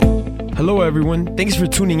Hello, everyone. Thanks for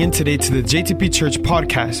tuning in today to the JTP Church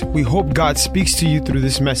podcast. We hope God speaks to you through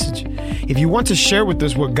this message. If you want to share with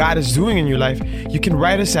us what God is doing in your life, you can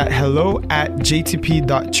write us at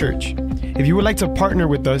hello@jtp.church. If you would like to partner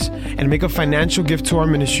with us and make a financial gift to our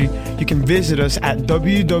ministry, you can visit us at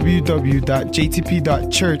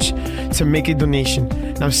www.jtp.church to make a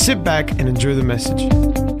donation. Now sit back and enjoy the message.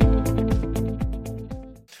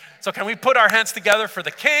 So can we put our hands together for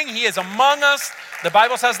the King? He is among us. The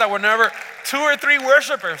Bible says that whenever 2 or 3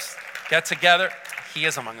 worshipers get together, he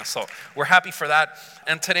is among us. So we're happy for that.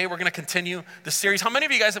 And today we're going to continue the series. How many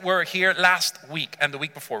of you guys were here last week and the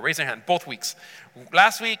week before? Raise your hand, both weeks.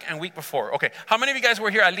 Last week and week before. Okay. How many of you guys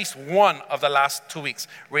were here at least one of the last 2 weeks?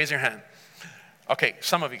 Raise your hand. Okay,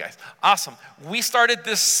 some of you guys. Awesome. We started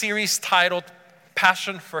this series titled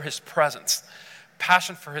Passion for His Presence.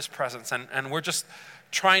 Passion for His Presence. And we're just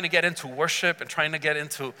trying to get into worship and trying to get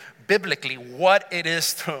into biblically what it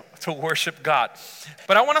is to worship God.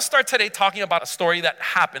 But I want to start today talking about a story that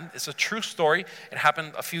happened. It's a true story. It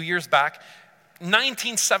happened a few years back,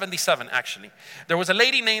 1977 actually. There was a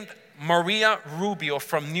lady named Maria Rubio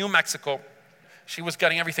from New Mexico. She was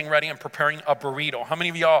getting everything ready and preparing a burrito. How many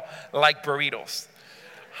of y'all like burritos?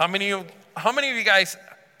 How many of you guys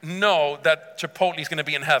know that Chipotle is going to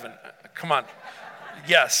be in heaven? Come on.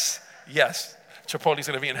 Yes. Chipotle's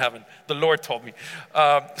going to be in heaven. The Lord told me.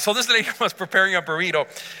 So this lady was preparing a burrito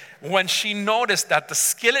when she noticed that the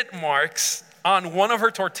skillet marks on one of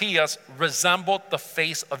her tortillas resembled the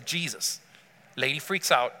face of Jesus. Lady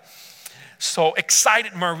freaks out. So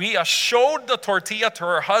excited, Maria showed the tortilla to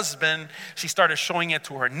her husband. She started showing it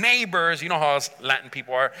to her neighbors. You know how us Latin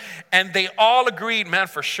people are. And they all agreed, man,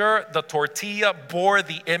 for sure, the tortilla bore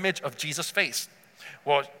the image of Jesus' face.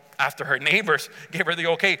 Well, after her neighbors gave her the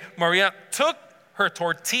okay, Maria took her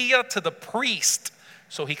tortilla to the priest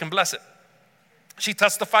so he can bless it. She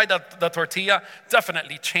testified that the tortilla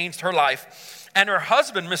definitely changed her life. And her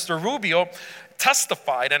husband, Mr. Rubio,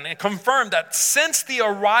 testified and confirmed that since the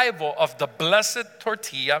arrival of the blessed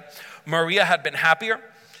tortilla, Maria had been happier,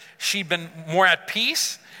 she'd been more at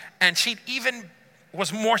peace, and she even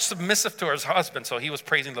was more submissive to her husband. So he was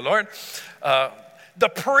praising the Lord. The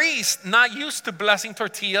priest, not used to blessing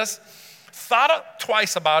tortillas, thought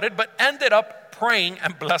twice about it, but ended up praying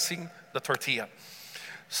and blessing the tortilla.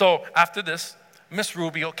 So after this, Miss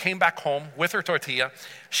Rubio came back home with her tortilla.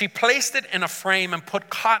 She placed it in a frame and put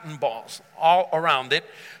cotton balls all around it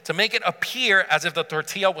to make it appear as if the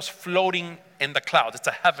tortilla was floating in the clouds. It's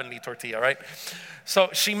a heavenly tortilla, right? So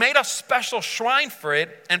she made a special shrine for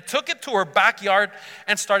it and took it to her backyard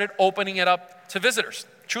and started opening it up to visitors.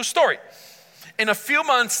 True story. In a few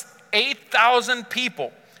months, 8,000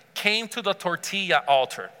 people came to the tortilla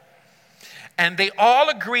altar. And they all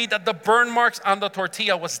agreed that the burn marks on the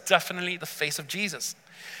tortilla was definitely the face of Jesus.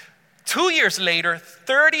 2 years later,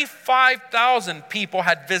 35,000 people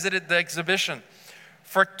had visited the exhibition.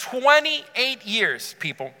 For 28 years,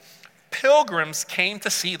 pilgrims came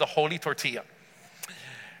to see the holy tortilla.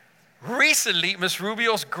 Recently, Miss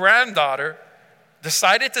Rubio's granddaughter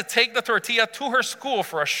decided to take the tortilla to her school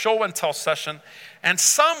for a show and tell session, and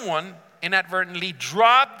someone inadvertently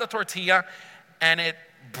dropped the tortilla and it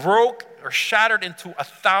broke or shattered into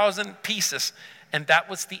 1,000 pieces, and that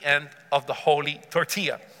was the end of the holy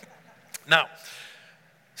tortilla. Now,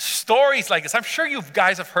 stories like this, I'm sure you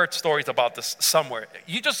guys have heard stories about this somewhere.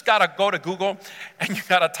 You just gotta go to Google and you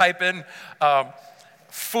gotta type in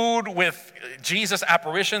food with Jesus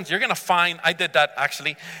apparitions. You're gonna find, I did that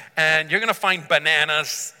actually, and you're gonna find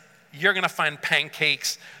bananas, you're gonna find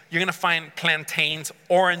pancakes, you're gonna find plantains,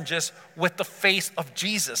 oranges with the face of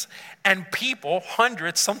Jesus. And people,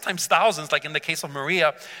 hundreds, sometimes thousands, like in the case of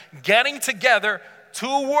Maria, getting together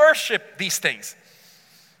to worship these things.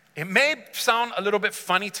 It may sound a little bit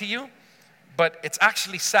funny to you, but it's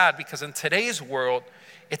actually sad because in today's world,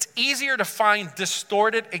 it's easier to find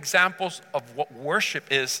distorted examples of what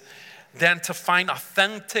worship is than to find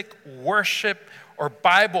authentic worship or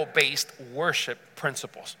Bible-based worship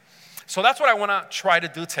principles. So that's what I want to try to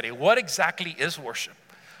do today. What exactly is worship?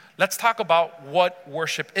 Let's talk about what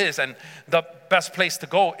worship is. And the best place to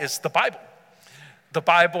go is the Bible. The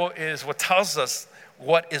Bible is what tells us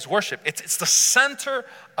what is worship. It's the center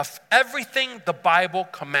of everything the Bible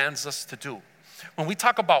commands us to do. When we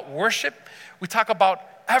talk about worship, we talk about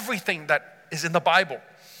everything that is in the Bible.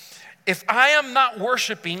 If I am not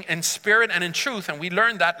worshiping in spirit and in truth, and we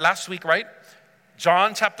learned that last week, right?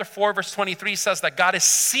 John chapter 4, verse 23 says that God is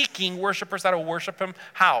seeking worshipers that will worship him.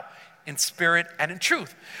 How? In spirit and in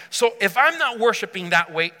truth. So if I'm not worshiping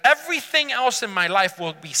that way, everything else in my life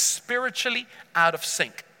will be spiritually out of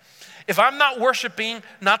sync. If I'm not worshiping,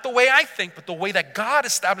 not the way I think, but the way that God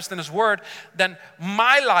established in His Word, then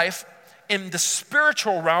my life in the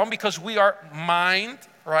spiritual realm, because we are mind,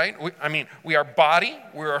 right? We are body,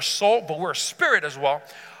 we are soul, but we're spirit as well.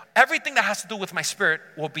 Everything that has to do with my spirit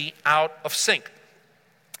will be out of sync.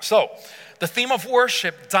 So, the theme of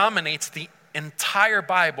worship dominates the entire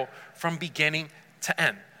Bible from beginning to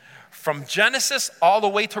end. From Genesis all the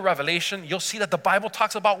way to Revelation, you'll see that the Bible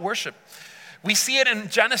talks about worship. We see it in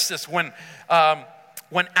Genesis when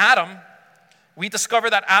Adam, we discover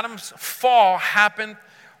that Adam's fall happened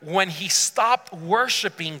when he stopped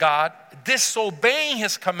worshiping God, disobeying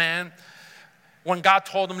His command, when God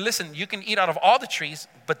told him, listen, you can eat out of all the trees,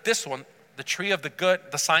 but this one, the tree of the good,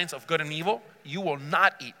 the science of good and evil, you will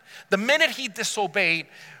not eat. The minute he disobeyed,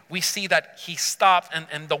 we see that he stopped,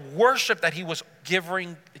 and the worship that he was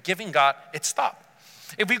giving God, it stopped.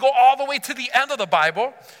 If we go all the way to the end of the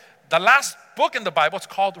Bible, the last book in the Bible, it's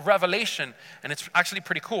called Revelation, and it's actually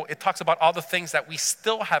pretty cool. It talks about all the things that we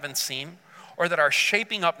still haven't seen or that are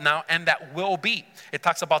shaping up now and that will be. It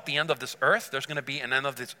talks about the end of this earth. There's going to be an end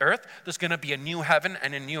of this earth. There's going to be a new heaven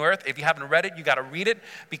and a new earth. If you haven't read it, you got to read it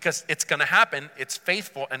because it's going to happen. It's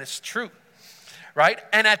faithful and it's true, right?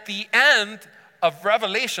 And at the end of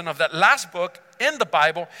Revelation, of that last book in the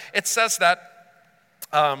Bible, it says that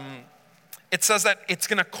it's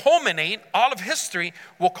going to culminate, all of history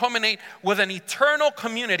will culminate with an eternal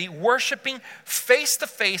community worshiping face to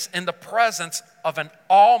face in the presence of an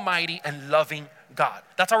almighty and loving God.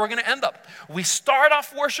 That's how we're going to end up. We start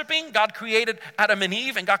off worshiping. God created Adam and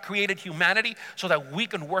Eve, and God created humanity so that we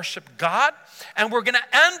can worship God. And we're going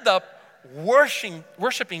to end up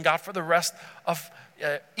worshiping God for the rest of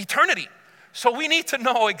eternity. So we need to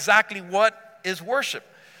know exactly what is worship.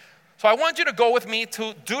 So I want you to go with me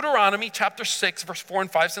to Deuteronomy chapter 6, verse 4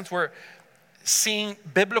 and 5, since we're seeing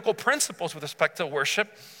biblical principles with respect to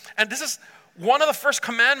worship. And this is one of the first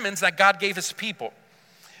commandments that God gave His people.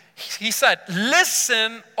 He said,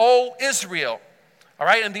 listen, O Israel. All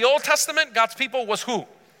right, in the Old Testament, God's people was who?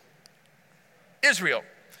 Israel.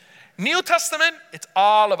 New Testament, it's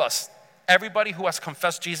all of us. Everybody who has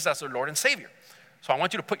confessed Jesus as their Lord and Savior. So I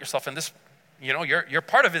want you to put yourself in this. You know, you're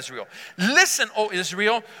part of Israel. Listen, O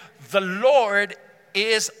Israel, the Lord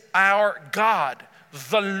is our God,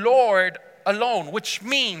 the Lord alone, which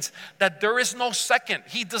means that there is no second.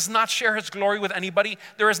 He does not share His glory with anybody.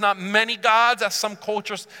 There is not many gods, as some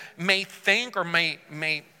cultures may think or may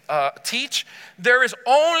teach. There is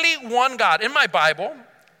only one God. In my Bible,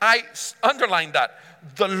 I underlined that,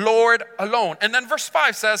 the Lord alone. And then verse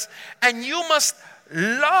 5 says, and you must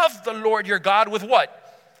love the Lord your God with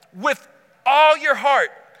what? With all your heart,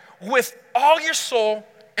 with all your soul,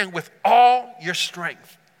 and with all your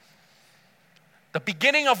strength. The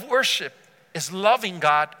beginning of worship is loving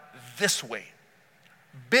God this way,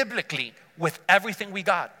 biblically, with everything we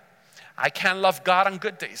got. I can't love God on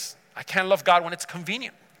good days. I can't love God when it's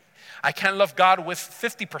convenient. I can't love God with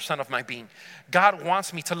 50% of my being. God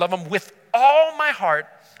wants me to love Him with all my heart,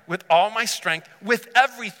 with all my strength, with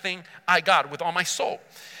everything I got, with all my soul.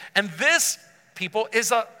 And this, people,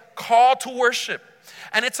 is a call to worship.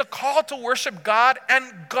 And it's a call to worship God and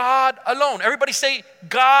God alone. Everybody say,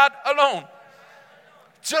 God alone.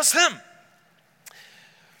 Just Him.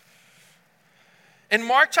 In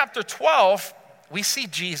Mark chapter 12, we see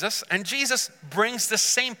Jesus, and Jesus brings the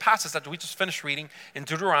same passage that we just finished reading in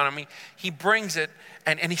Deuteronomy. He brings it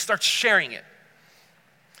and He starts sharing it.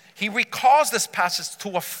 He recalls this passage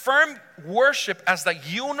to affirm worship as the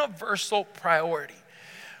universal priority.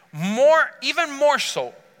 Even more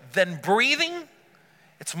so than breathing,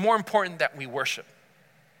 it's more important that we worship.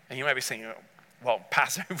 And you might be saying, well,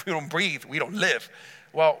 Pastor, if we don't breathe, we don't live.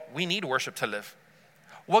 Well, we need worship to live.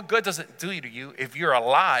 What good does it do to you if you're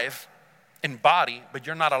alive in body, but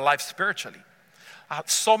you're not alive spiritually?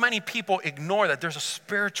 So many people ignore that there's a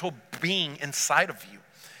spiritual being inside of you.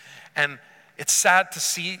 And it's sad to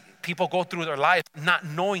see people go through their life not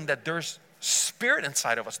knowing that there's spirit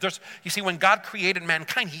inside of us. You see, when God created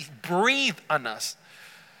mankind, He breathed on us.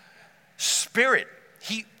 Spirit.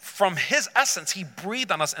 From His essence, He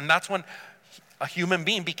breathed on us, and that's when a human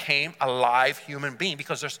being became a live human being,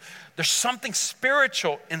 because there's something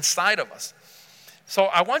spiritual inside of us. So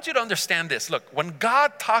I want you to understand this. Look, when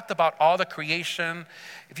God talked about all the creation,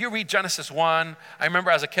 if you read Genesis 1, I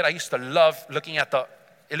remember as a kid, I used to love looking at the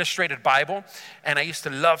illustrated Bible, and I used to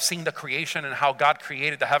love seeing the creation and how God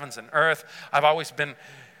created the heavens and earth. I've always been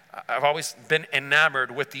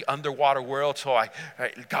enamored with the underwater world. So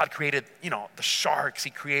God created, the sharks. He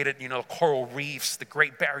created, the coral reefs, the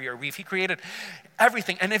Great Barrier Reef. He created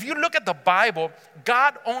everything. And if you look at the Bible,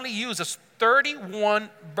 God only uses 31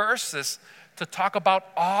 verses to talk about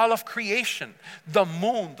all of creation, the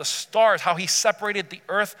moon, the stars, how he separated the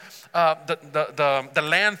earth, the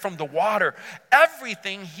land from the water.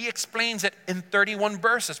 Everything, he explains it in 31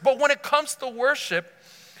 verses. But when it comes to worship,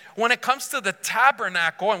 when it comes to the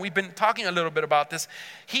tabernacle, and we've been talking a little bit about this,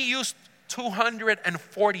 he used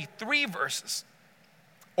 243 verses,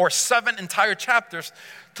 or 7 entire chapters,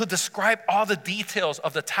 to describe all the details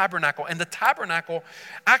of the tabernacle. And the tabernacle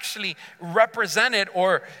actually represented,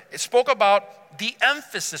 or it spoke about the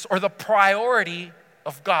emphasis or the priority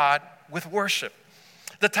of God with worship.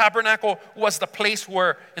 The tabernacle was the place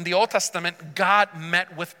where, in the Old Testament, God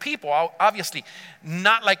met with people. Obviously,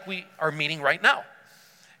 not like we are meeting right now.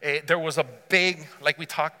 There was a big, like we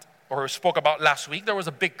talked or spoke about last week, there was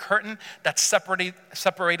a big curtain that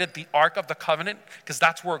separated the Ark of the Covenant, because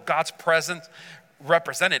that's where God's presence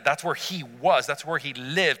represented. That's where he was. That's where he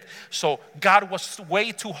lived. So God was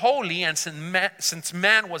way too holy, and since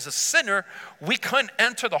man was a sinner, we couldn't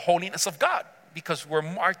enter the holiness of God because we're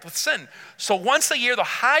marked with sin. So once a year, the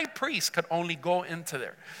high priest could only go into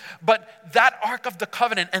there. But that Ark of the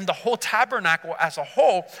Covenant and the whole tabernacle as a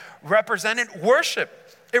whole represented worship.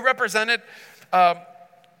 It represented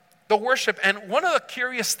the worship. And one of the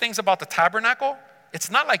curious things about the tabernacle, it's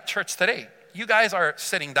not like church today. You guys are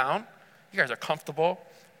sitting down. You guys are comfortable,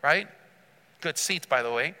 right? Good seats, by the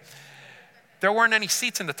way. There weren't any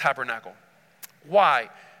seats in the tabernacle. Why?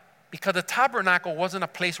 Because the tabernacle wasn't a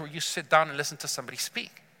place where you sit down and listen to somebody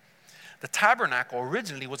speak. The tabernacle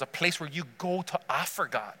originally was a place where you go to offer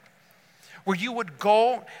God, where you would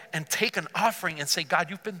go and take an offering and say, God,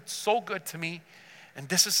 you've been so good to me, and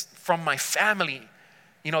this is from my family.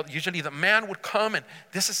 You know, usually the man would come, and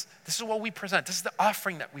this is what we present. This is the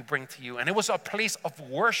offering that we bring to you. And it was a place of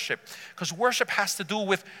worship, because worship has to do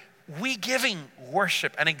with we giving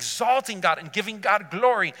worship and exalting God and giving God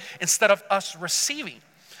glory instead of us receiving.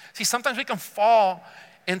 See, sometimes we can fall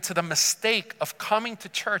into the mistake of coming to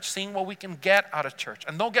church, seeing what we can get out of church.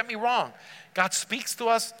 And don't get me wrong, God speaks to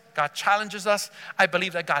us, God challenges us. I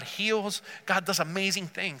believe that God heals, God does amazing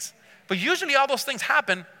things. But usually all those things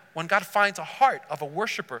happen when God finds a heart of a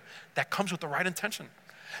worshiper that comes with the right intention,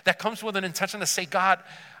 that comes with an intention to say, God,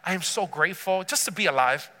 I am so grateful just to be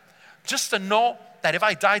alive, just to know that if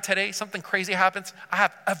I die today, something crazy happens, I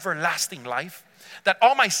have everlasting life, that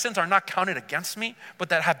all my sins are not counted against me, but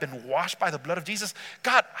that have been washed by the blood of Jesus.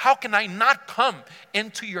 God, how can I not come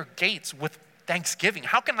into your gates with thanksgiving?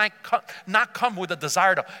 How can I not come with a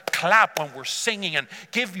desire to clap when we're singing and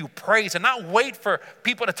give you praise and not wait for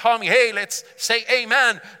people to tell me, hey, let's say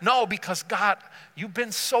amen? No, because God, you've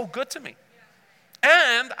been so good to me.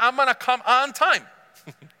 And I'm going to come on time.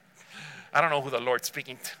 I don't know who the Lord's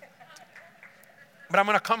speaking to. But I'm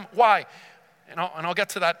going to come. Why? And I'll get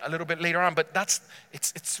to that a little bit later on. But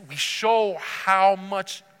we show how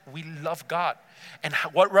much we love God. And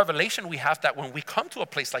what revelation we have that when we come to a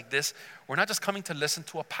place like this, we're not just coming to listen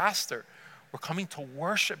to a pastor. We're coming to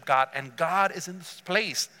worship God. And God is in this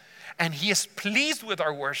place. And he is pleased with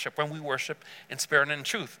our worship when we worship in spirit and in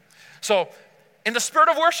truth. So in the spirit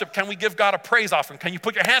of worship, can we give God a praise offering? Can you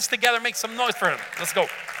put your hands together and make some noise for him? Let's go.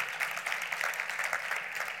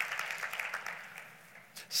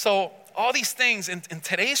 So all these things in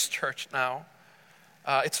today's church now,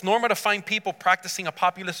 it's normal to find people practicing a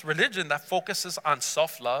populist religion that focuses on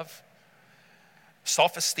self-love,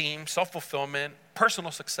 self-esteem, self-fulfillment,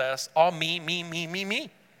 personal success, all me.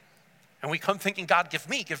 And we come thinking, God, give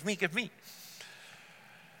me.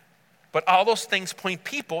 But all those things point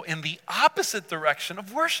people in the opposite direction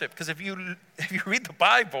of worship. Because if you read the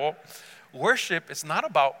Bible, worship is not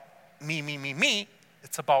about me.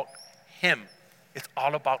 It's about him. It's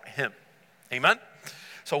all about him. Amen?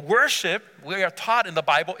 So worship, we are taught in the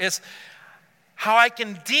Bible, is how I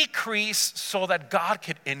can decrease so that God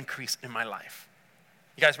could increase in my life.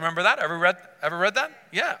 You guys remember that? Ever read that?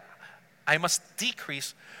 Yeah. I must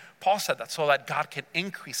decrease. Paul said that, so that God can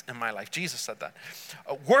increase in my life. Jesus said that.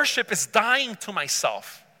 Worship is dying to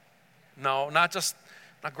myself. No, not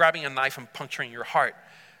grabbing a knife and puncturing your heart.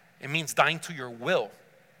 It means dying to your will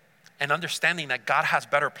and understanding that God has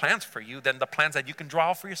better plans for you than the plans that you can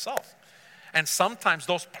draw for yourself. And sometimes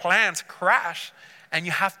those plans crash, and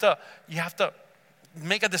you have to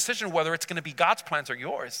make a decision whether it's going to be God's plans or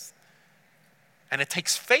yours. And it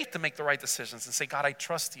takes faith to make the right decisions and say, God, I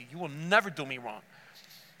trust you. You will never do me wrong.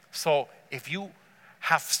 So if you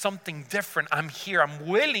have something different, I'm here. I'm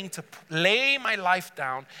willing to lay my life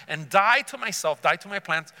down and die to myself, die to my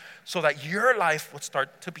plans, so that your life would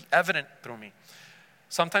start to be evident through me.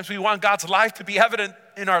 Sometimes we want God's life to be evident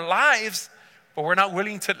in our lives, but we're not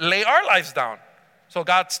willing to lay our lives down. So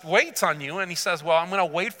God waits on you, and he says, well, I'm going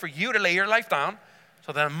to wait for you to lay your life down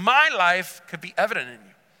so that my life could be evident in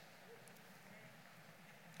you.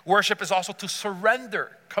 Worship is also to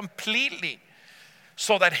surrender completely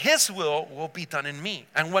so that his will be done in me.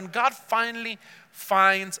 And when God finally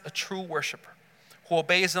finds a true worshiper who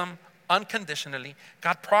obeys him unconditionally,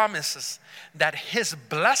 God promises that his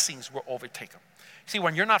blessings will overtake him. See,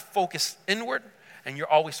 when you're not focused inward and you're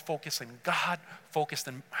always focused on God, focused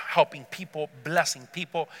on helping people, blessing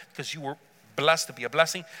people, because you were blessed to be a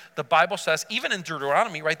blessing, the Bible says, even in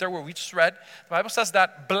Deuteronomy, right there where we just read, the Bible says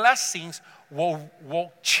that blessings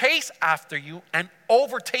will chase after you and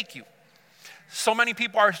overtake you. So many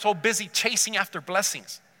people are so busy chasing after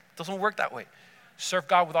blessings. It doesn't work that way. Serve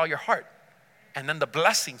God with all your heart, and then the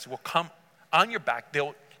blessings will come on your back.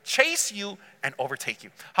 They'll chase you and overtake you.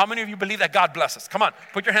 How many of you believe that God blesses? Come on,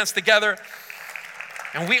 put your hands together.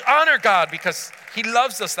 And we honor God because he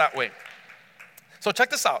loves us that way. So check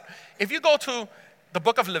this out. If you go to the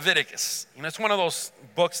book of Leviticus, it's one of those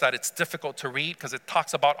books that it's difficult to read because it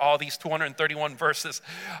talks about all these 231 verses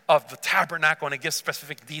of the tabernacle and it gives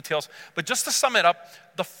specific details. But just to sum it up,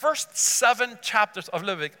 the first 7 chapters of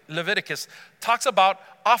Leviticus talks about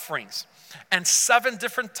offerings, and 7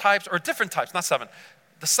 different types, not 7.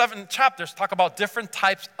 The 7 chapters talk about different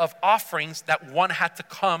types of offerings that one had to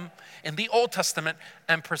come in the Old Testament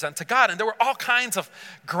and present to God. And there were all kinds of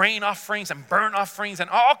grain offerings and burnt offerings and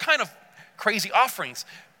all kind of crazy offerings.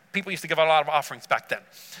 People used to give a lot of offerings back then,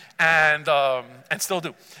 and still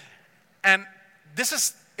do. And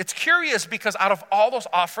it's curious because out of all those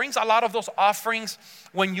offerings, a lot of those offerings,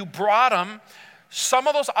 when you brought them, some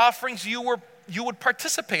of those offerings you would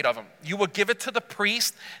participate of them. You would give it to the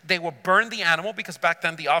priest. They would burn the animal because back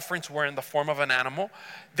then the offerings were in the form of an animal.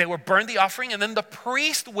 They would burn the offering, and then the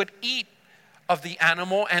priest would eat of the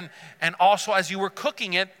animal, and also as you were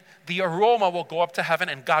cooking it, the aroma will go up to heaven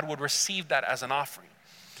and God would receive that as an offering.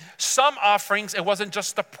 Some offerings, it wasn't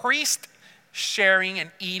just the priest sharing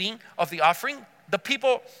and eating of the offering. The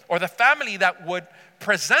people or the family that would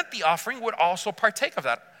present the offering would also partake of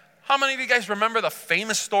that. How many of you guys remember the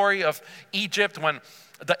famous story of Egypt when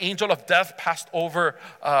the angel of death passed over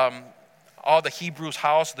all the Hebrews'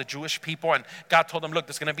 house, the Jewish people, and God told them, look,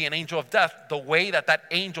 there's going to be an angel of death. The way that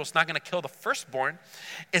angel is not going to kill the firstborn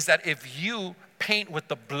is that if you paint with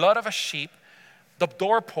the blood of a sheep the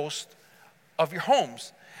doorpost of your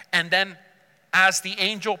homes, and then as the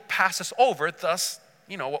angel passes over, thus,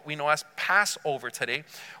 what we know as Passover today,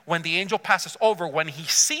 when the angel passes over, when he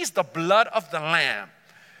sees the blood of the lamb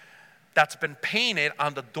that's been painted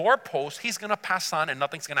on the doorpost, he's going to pass on and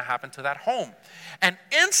nothing's going to happen to that home. And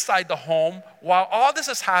inside the home, while all this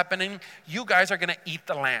is happening, you guys are going to eat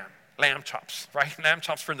the lamb chops, right? Lamb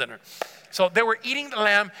chops for dinner. So they were eating the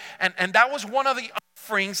lamb, and that was one of the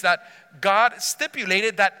offerings that God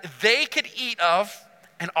stipulated that they could eat of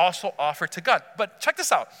and also offer to God. But check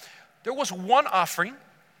this out. There was one offering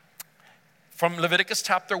from Leviticus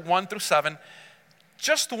chapter 1 through 7,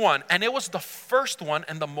 just one, and it was the first one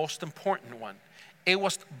and the most important one. It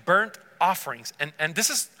was burnt offerings, and this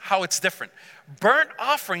is how it's different. Burnt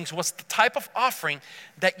offerings was the type of offering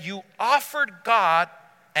that you offered God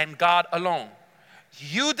and God alone.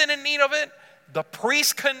 You didn't need of it. The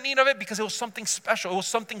priest couldn't eat of it because it was something special. It was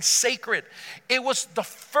something sacred. It was the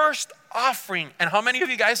first offering. And how many of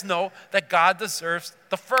you guys know that God deserves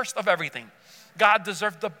the first of everything? God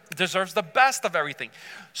deserves the best of everything.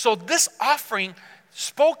 So this offering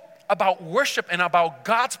spoke about worship and about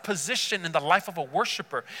God's position in the life of a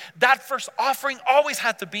worshiper. That first offering always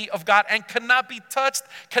had to be of God and could not be touched,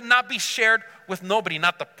 could not be shared with nobody,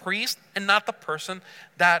 not the priest and not the person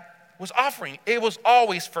that was offering. It was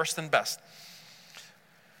always first and best.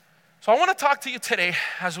 So I want to talk to you today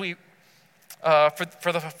as we,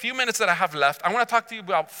 for the few minutes that I have left, I want to talk to you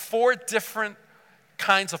about 4 different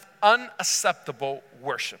kinds of unacceptable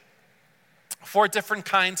worship. 4 different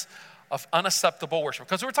kinds of unacceptable worship.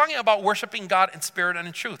 Because we're talking about worshiping God in spirit and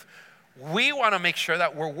in truth. We want to make sure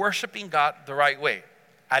that we're worshiping God the right way.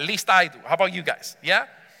 At least I do. How about you guys? Yeah?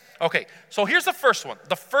 Okay, so here's the first one.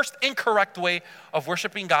 The first incorrect way of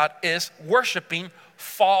worshiping God is worshiping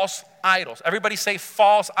false idols. Everybody say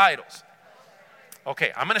false idols.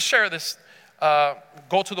 Okay, I'm going to share this.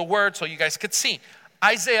 Go to the word so you guys could see.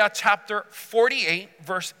 Isaiah chapter 48,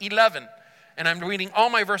 verse 11. And I'm reading all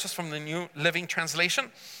my verses from the New Living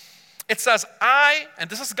Translation. It says, and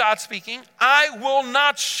this is God speaking, I will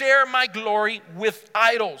not share my glory with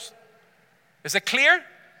idols. Is it clear?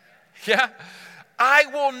 Yeah. I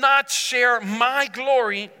will not share my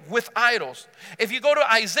glory with idols. If you go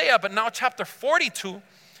to Isaiah, but now chapter 42,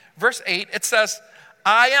 verse 8, it says,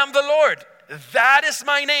 I am the Lord, that is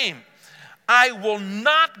my name. I will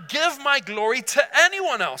not give my glory to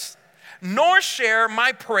anyone else, nor share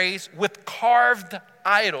my praise with carved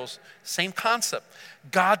idols. Same concept.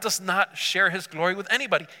 God does not share his glory with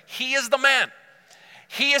anybody. He is the man.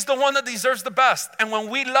 He is the one that deserves the best. And when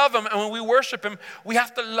we love him and when we worship him, we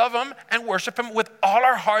have to love him and worship him with all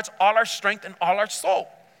our hearts, all our strength, and all our soul.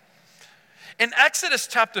 In Exodus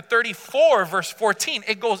chapter 34, verse 14,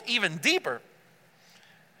 it goes even deeper.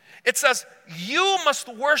 It says, you must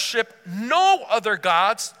worship no other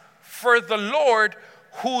gods, for the Lord,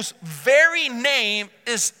 whose very name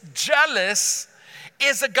is jealous,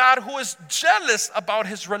 is a God who is jealous about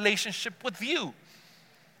his relationship with you.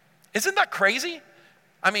 Isn't that crazy?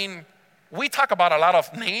 I mean, we talk about a lot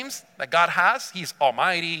of names that God has. He's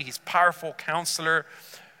almighty, he's powerful, counselor.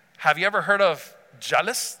 Have you ever heard of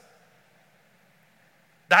jealous?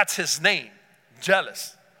 That's his name,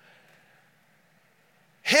 jealous.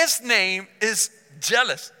 His name is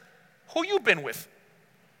jealous. Who you been with?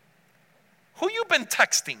 Who you been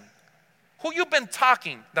texting? Who you been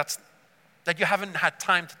talking that you haven't had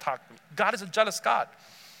time to talk to? God is a jealous God.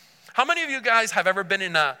 How many of you guys have ever been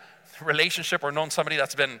in a relationship or known somebody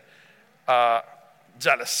that's been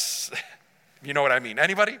jealous? You know what I mean?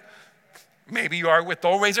 Anybody? Maybe you are with,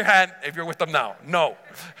 don't raise your hand if you're with them now. No.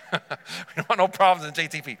 We don't want no problems in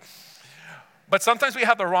JTP. But sometimes we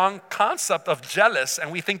have the wrong concept of jealous,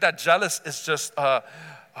 and we think that jealous is just, who are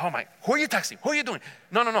you texting? Who are you doing?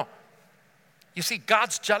 No. You see,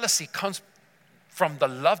 God's jealousy comes from the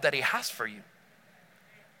love that he has for you.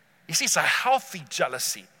 You see, it's a healthy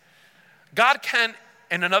jealousy. God can,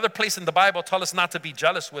 in another place in the Bible, tell us not to be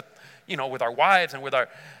jealous with our wives and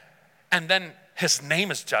and then his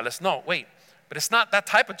name is jealous. No, wait. But it's not that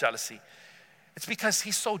type of jealousy. It's because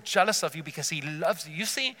he's so jealous of you because he loves you. You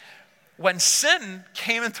see, when sin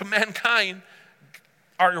came into mankind,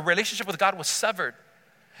 our relationship with God was severed.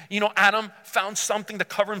 Adam found something to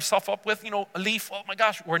cover himself up with, a leaf. Oh my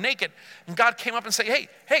gosh, we're naked. And God came up and said,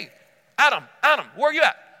 hey, Adam, where are you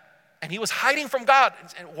at? And he was hiding from God.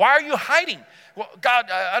 And why are you hiding? Well, God,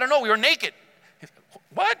 I don't know, we were naked.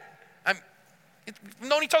 What? We've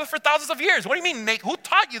known each other for thousands of years. What do you mean naked? Who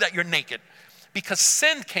taught you that you're naked? Because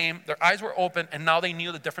sin came, their eyes were open, and now they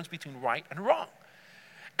knew the difference between right and wrong.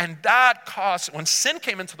 And that caused, when sin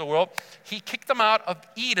came into the world, he kicked them out of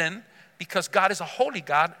Eden because God is a holy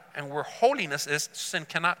God, and where holiness is, sin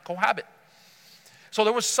cannot cohabit. So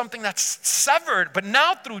there was something that's severed, but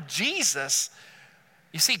now through Jesus,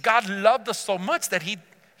 you see, God loved us so much that he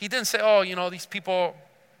didn't say, these people,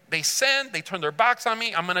 they sinned, they turned their backs on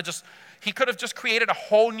me, he could have just created a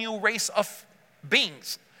whole new race of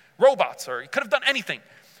beings, robots, or he could have done anything.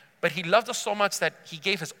 But he loved us so much that he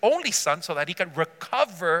gave his only son so that he could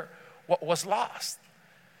recover what was lost.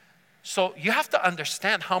 So you have to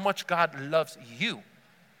understand how much God loves you.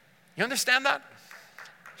 You understand that?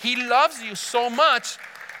 He loves you so much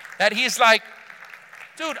that he's like,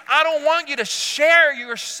 dude, I don't want you to share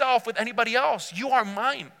yourself with anybody else. You are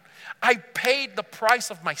mine. I paid the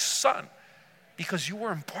price of my son because you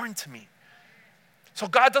were important to me. So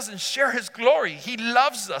God doesn't share his glory. He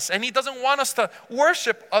loves us, and he doesn't want us to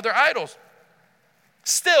worship other idols.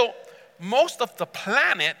 Still, most of the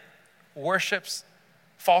planet worships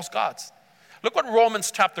false gods. Look what Romans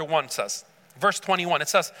chapter 1 says, verse 21. It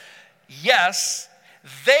says, yes,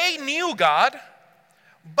 they knew God,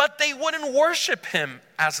 but they wouldn't worship him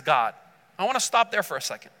as God. I want to stop there for a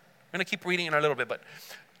second. I'm going to keep reading in a little bit, but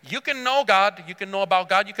you can know God, you can know about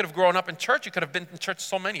God, you could have grown up in church, you could have been in church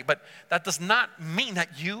so many, but that does not mean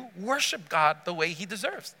that you worship God the way he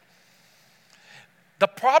deserves. The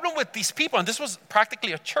problem with these people, and this was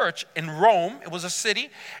practically a church in Rome, it was a city,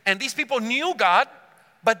 and these people knew God,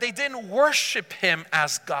 but they didn't worship him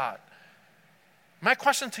as God. My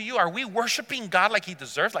question to you, are we worshiping God like he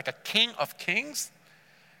deserves, like a king of kings?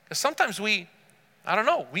 Because sometimes we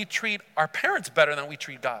treat our parents better than we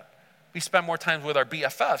treat God. We spend more time with our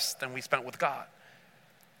BFFs than we spent with God.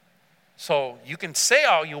 So you can say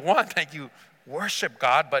all you want that you worship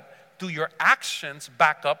God, but do your actions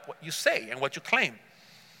back up what you say and what you claim?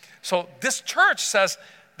 So this church says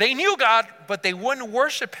they knew God, but they wouldn't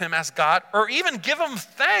worship him as God or even give him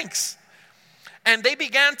thanks. And they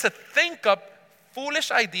began to think up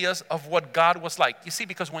foolish ideas of what God was like. You see,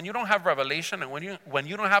 because when you don't have revelation and when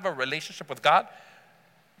you don't have a relationship with God,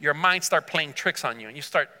 your mind starts playing tricks on you and you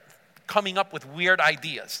start coming up with weird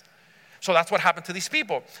ideas. So that's what happened to these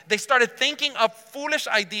people. They started thinking of foolish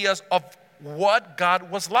ideas of what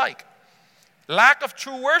God was like. Lack of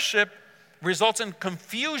true worship results in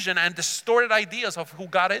confusion and distorted ideas of who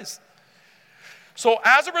God is. So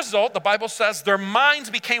as a result, the Bible says their minds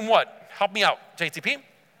became what? Help me out, JTP.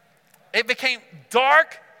 It became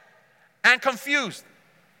dark and confused.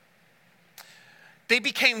 They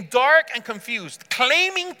became dark and confused.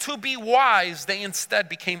 Claiming to be wise, they instead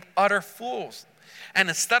became utter fools. And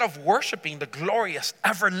instead of worshiping the glorious,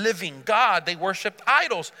 ever-living God, they worshiped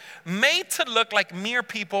idols made to look like mere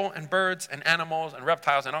people and birds and animals and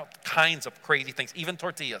reptiles and all kinds of crazy things, even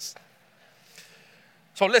tortillas.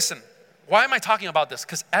 So listen, why am I talking about this?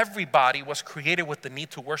 Because everybody was created with the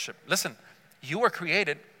need to worship. Listen, you were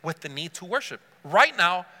created with the need to worship. Right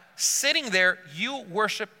now, sitting there, you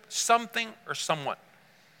worship something or someone.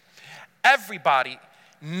 Everybody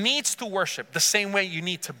needs to worship the same way you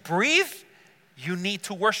need to breathe. You need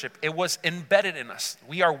to worship. It was embedded in us.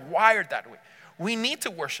 We are wired that way. We need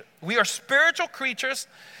to worship. We are spiritual creatures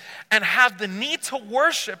and have the need to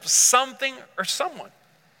worship something or someone.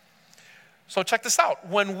 So check this out.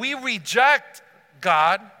 When we reject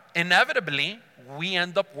God, inevitably, we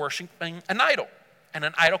end up worshiping an idol. And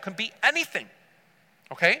an idol can be anything.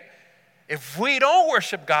 Okay? If we don't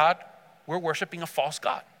worship God, we're worshiping a false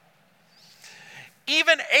god.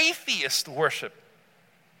 Even atheists worship.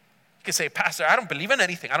 You can say, Pastor, I don't believe in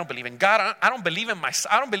anything. I don't believe in God. I don't believe in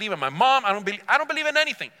my mom. I don't believe in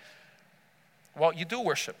anything. Well, you do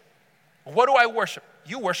worship. What do I worship?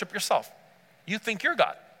 You worship yourself. You think you're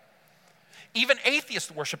God. Even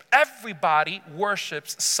atheists worship. Everybody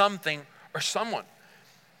worships something or someone.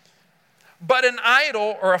 But an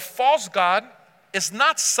idol or a false god is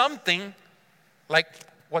not something like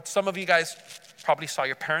what some of you guys probably saw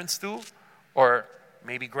your parents do or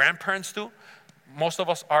maybe grandparents do. Most of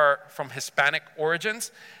us are from Hispanic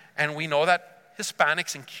origins, and we know that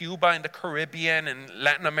Hispanics in Cuba, in the Caribbean, and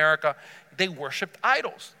Latin America, they worshiped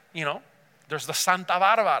idols, you know. There's the Santa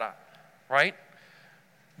Barbara, right?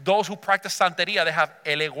 Those who practice Santeria, they have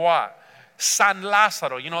El Igual, San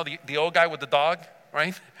Lázaro, you know, the old guy with the dog,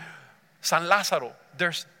 right? San Lázaro,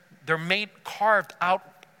 they're made, carved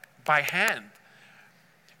out by hand.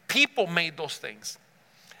 People made those things.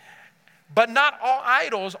 But not all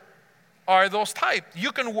idols are those type.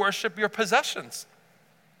 You can worship your possessions.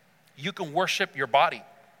 You can worship your body.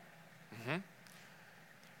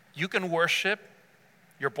 You can worship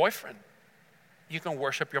your boyfriend. You can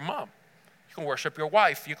worship your mom. You can worship your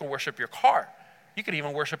wife. You can worship your car. You can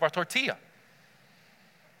even worship a tortilla.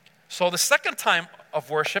 So the second time of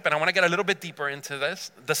worship, and I want to get a little bit deeper into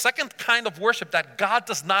this, the second kind of worship that God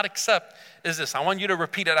does not accept is this. I want you to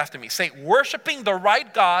repeat it after me. Say, worshiping the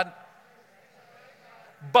right God,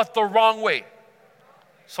 but the wrong way.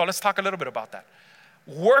 So let's talk a little bit about that.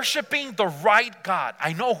 Worshiping the right God.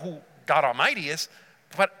 I know who God Almighty is,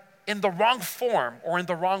 but in the wrong form or in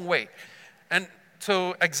the wrong way. And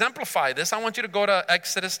to exemplify this, I want you to go to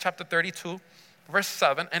Exodus chapter 32, verse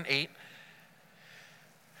 7 and 8.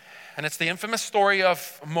 And it's the infamous story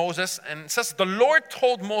of Moses. And it says, the Lord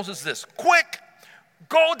told Moses this, quick,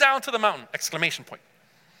 go down to the mountain, exclamation point.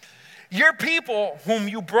 Your people whom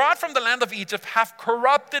you brought from the land of Egypt have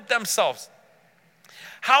corrupted themselves.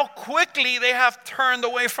 How quickly they have turned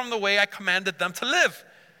away from the way I commanded them to live.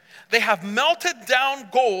 They have melted down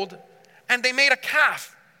gold and they made a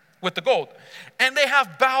calf with the gold. And they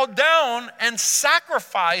have bowed down and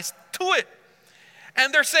sacrificed to it.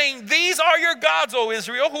 And they're saying, these are your gods, O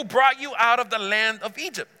Israel, who brought you out of the land of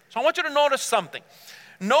Egypt. So I want you to notice something.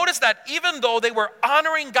 Notice that even though they were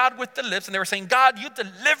honoring God with the lips and they were saying, God, you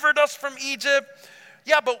delivered us from Egypt.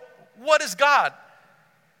 Yeah, but what is God?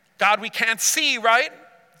 God we can't see, right?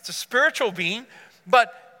 It's a spiritual being.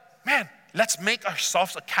 But man, let's make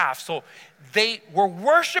ourselves a calf. So they were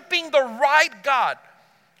worshiping the right God,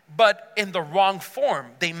 but in the wrong form.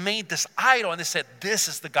 They made this idol and they said, this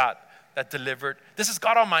is the God that delivered. This is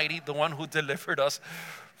God Almighty, the one who delivered us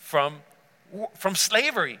from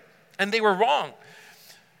slavery. And they were wrong.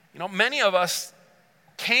 You know, many of us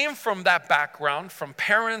came from that background, from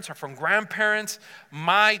parents or from grandparents.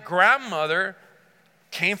 My grandmother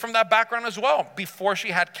came from that background as well before she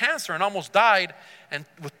had cancer and almost died. And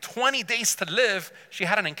with 20 days to live, she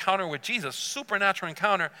had an encounter with Jesus, supernatural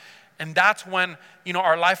encounter. And that's when, you know,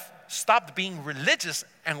 our life stopped being religious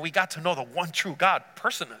and we got to know the one true God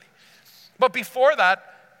personally. But before that,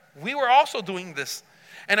 we were also doing this.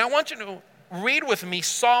 And I want you to read with me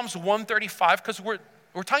Psalms 135 because we're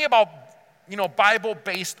talking about, you know,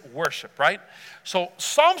 Bible-based worship, right? So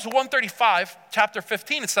Psalms 135, chapter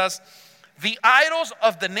 15, it says, the idols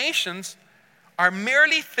of the nations are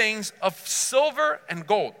merely things of silver and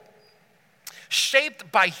gold,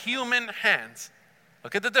 shaped by human hands.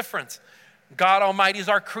 Look at the difference. God Almighty is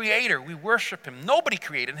our creator. We worship him. Nobody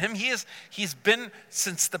created him. He's been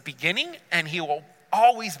since the beginning and he will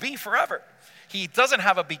always be forever. He doesn't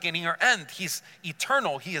have a beginning or end. He's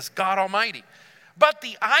eternal. He is God Almighty. But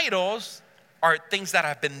the idols are things that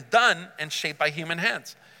have been done and shaped by human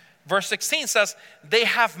hands. Verse 16 says, they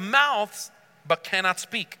have mouths but cannot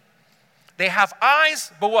speak. They have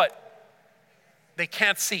eyes, but what? They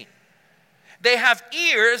can't see. They have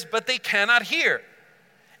ears, but they cannot hear.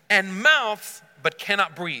 And mouths, but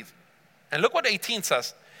cannot breathe. And look what 18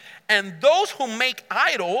 says. And those who make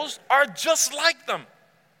idols are just like them.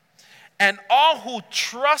 And all who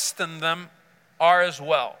trust in them are as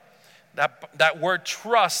well. That word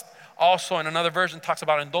trust also in another version talks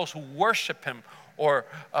about in those who worship him or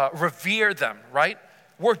revere them, right?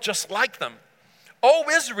 We're just like them. O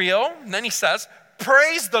Israel, and then he says,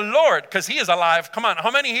 praise the Lord, because he is alive. Come on,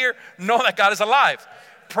 how many here know that God is alive?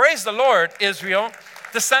 Praise the Lord, Israel,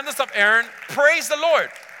 descendants of Aaron, praise the Lord.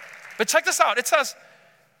 But check this out. It says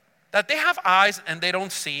that they have eyes and they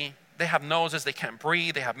don't see. They have noses, they can't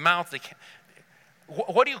breathe. They have mouths, they can't.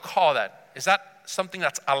 What do you call that? Is that something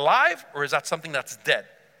that's alive or is that something that's dead?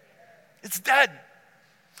 It's dead.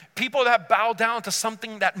 People that bow down to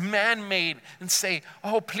something that man made and say,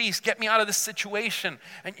 oh, please get me out of this situation.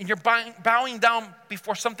 And you're bowing down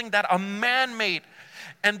before something that a man made.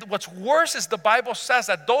 And what's worse is the Bible says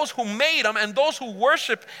that those who made them and those who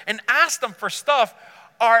worship and ask them for stuff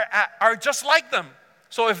are just like them.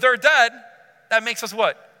 So if they're dead, that makes us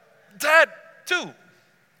what? Dead too.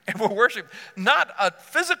 And we're worshiping not a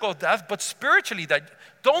physical death, but spiritually dead.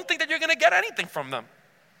 Don't think that you're going to get anything from them.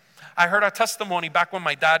 I heard a testimony back when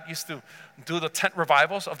my dad used to do the tent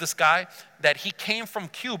revivals of this guy that he came from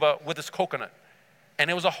Cuba with his coconut. And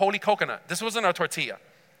it was a holy coconut. This wasn't a tortilla.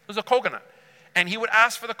 It was a coconut. And he would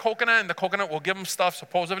ask for the coconut and the coconut will give him stuff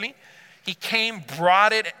supposedly. He came,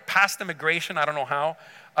 brought it past immigration. I don't know how.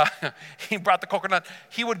 He brought the coconut.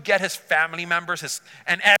 He would get his family members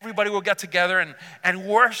and everybody would get together and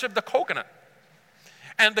worship the coconut.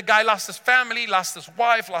 And the guy lost his family, lost his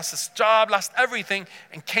wife, lost his job, lost everything,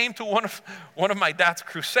 and came to one of my dad's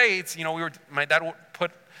crusades. You know, my dad would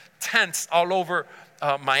put tents all over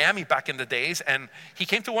Miami back in the days, and he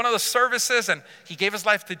came to one of the services, and he gave his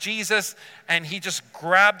life to Jesus, and he just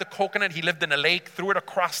grabbed the coconut. He lived in a lake, threw it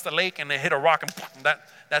across the lake, and it hit a rock, and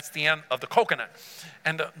that's the end of the coconut.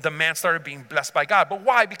 And the man started being blessed by God. But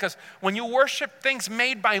why? Because when you worship things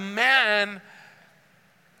made by man,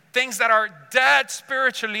 things that are dead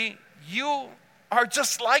spiritually, you are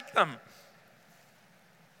just like them.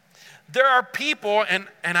 There are people, and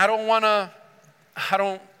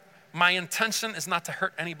my intention is not to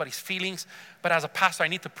hurt anybody's feelings, but as a pastor, I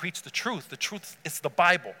need to preach the truth. The truth is the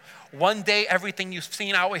Bible. One day, everything you've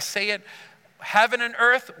seen, I always say it, heaven and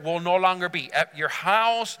earth will no longer be. At your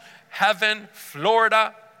house, heaven,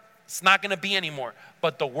 Florida, it's not going to be anymore,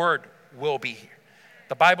 but the word will be here.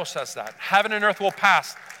 The Bible says that. Heaven and earth will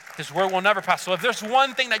pass. His word will never pass. So if there's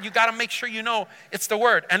one thing that you got to make sure you know, it's the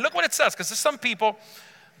word. And look what it says, because there's some people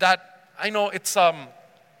that I know it's,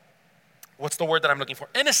 what's the word that I'm looking for?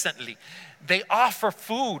 Innocently. They offer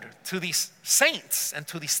food to these saints and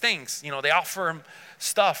to these things. You know, they offer them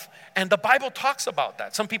stuff. And the Bible talks about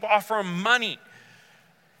that. Some people offer them money.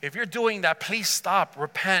 If you're doing that, please stop,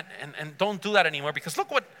 repent, and don't do that anymore. Because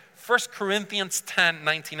look what 1 Corinthians 10,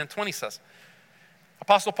 19 and 20 says.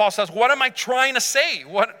 Apostle Paul says, what am I trying to say?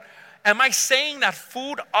 What am I saying that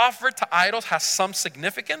food offered to idols has some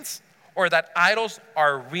significance? Or that idols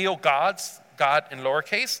are real gods, God in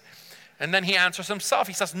lowercase? And then he answers himself.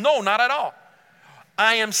 He says, no, not at all.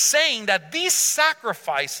 I am saying that these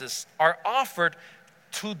sacrifices are offered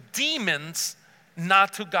to demons,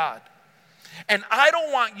 not to God. And I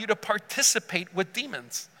don't want you to participate with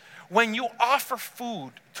demons. When you offer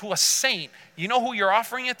food to a saint, you know who you're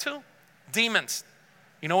offering it to? Demons.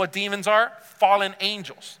 You know what demons are? Fallen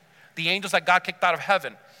angels. The angels that God kicked out of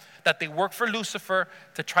heaven. That they work for Lucifer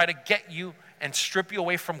to try to get you and strip you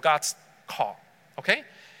away from God's call. Okay?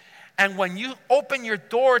 And when you open your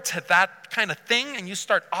door to that kind of thing and you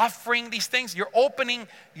start offering these things, you're opening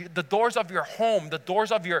the doors of your home, the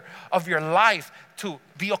doors of your life to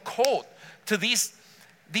the occult, to these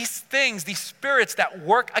things, these spirits that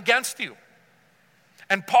work against you.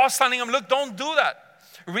 And Paul's telling them, look, don't do that.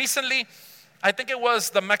 Recently, I think it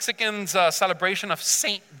was the Mexicans' celebration of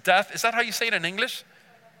Saint Death. Is that how you say it in English?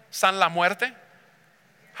 San la Muerte?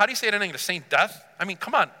 How do you say it in English? Saint Death? I mean,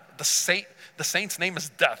 come on. The saint's name is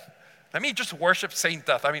Death. Let me just worship Saint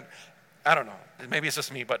Death. I mean, I don't know. Maybe it's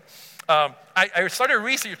just me, but I started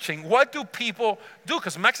researching what do people do?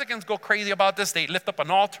 Because Mexicans go crazy about this. They lift up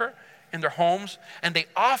an altar in their homes and they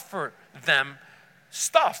offer them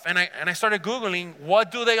stuff. And I started Googling,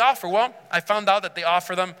 what do they offer? Well, I found out that they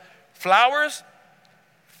offer them flowers,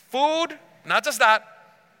 food, not just that,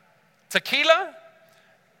 tequila,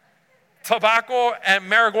 tobacco, and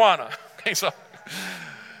marijuana. Okay, so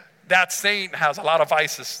that saint has a lot of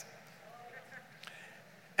vices.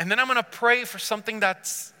 And then I'm going to pray for something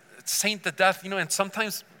that's saint to death, and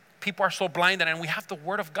sometimes people are so blinded, and we have the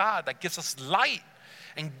word of God that gives us light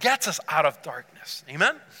and gets us out of darkness.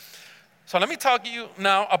 Amen? So let me talk to you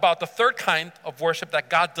now about the third kind of worship that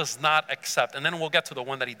God does not accept, and then we'll get to the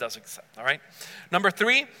one that he does accept, all right? Number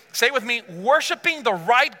 3, say with me, worshiping the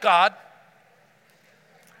right God,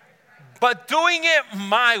 but doing it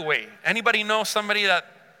my way. Anybody know somebody that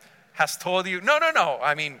has told you, no,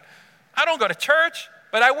 I mean, I don't go to church,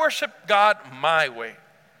 but I worship God my way,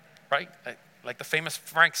 right? Like the famous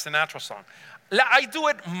Frank Sinatra song. I do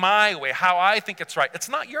it my way, how I think it's right. It's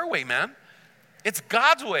not your way, man. It's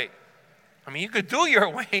God's way. I mean, you could do your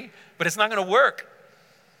way, but it's not going to work.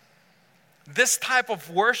 This type of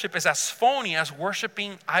worship is as phony as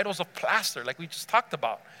worshiping idols of plaster, like we just talked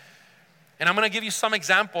about. And I'm going to give you some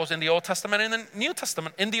examples in the Old Testament and the New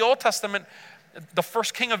Testament. In the Old Testament, the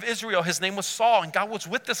first king of Israel, his name was Saul, and God was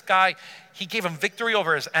with this guy. He gave him victory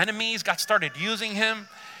over his enemies. God started using him.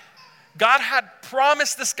 God had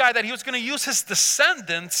promised this guy that he was going to use his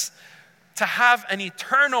descendants to have an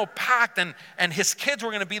eternal pact, and his kids were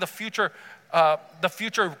going to be the future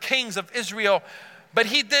kings of Israel. But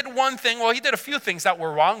he did one thing, he did a few things that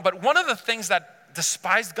were wrong, but one of the things that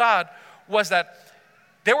despised God was that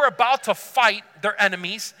they were about to fight their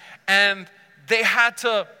enemies, and they had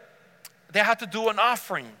to do an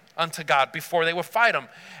offering unto God before they would fight them.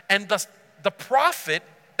 And the prophet,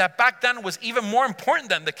 that back then was even more important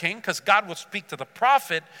than the king, because God would speak to the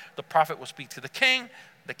prophet would speak to the king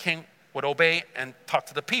would obey and talk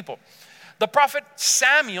to the people. The prophet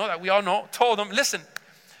Samuel, that we all know, told him, listen,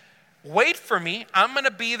 wait for me. I'm going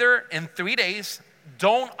to be there in 3 days.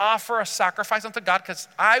 Don't offer a sacrifice unto God, because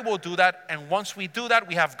I will do that. And once we do that,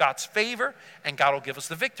 we have God's favor, and God will give us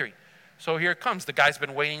the victory. So here it comes. The guy's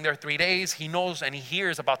been waiting there 3 days. He knows and he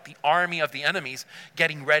hears about the army of the enemies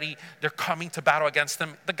getting ready. They're coming to battle against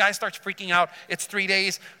him. The guy starts freaking out. It's 3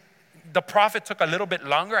 days. The prophet took a little bit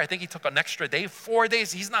longer. I think he took an extra day, 4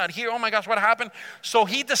 days. He's not here. Oh my gosh, what happened? So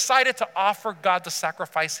he decided to offer God the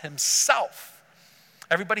sacrifice himself.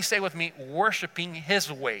 Everybody say with me, worshiping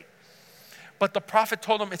his way. But the prophet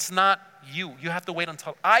told him, it's not you. You have to wait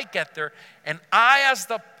until I get there. And I,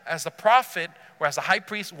 as the prophet or as the high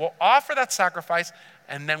priest, will offer that sacrifice,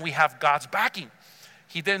 and then we have God's backing.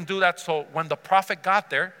 He didn't do that. So when the prophet got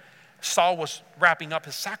there, Saul was wrapping up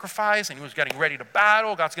his sacrifice and he was getting ready to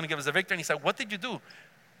battle. God's going to give us the victory. And he said, what did you do?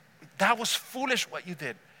 That was foolish what you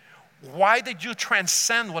did. Why did you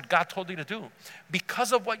transcend what God told you to do?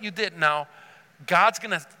 Because of what you did now, God's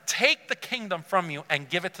going to take the kingdom from you and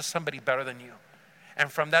give it to somebody better than you.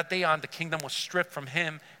 And from that day on, the kingdom was stripped from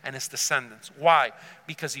him and his descendants. Why?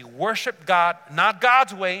 Because he worshiped God, not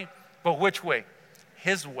God's way, but which way?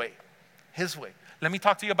 His way. His way. Let me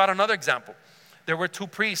talk to you about another example. There were 2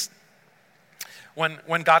 priests.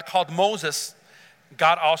 When God called Moses,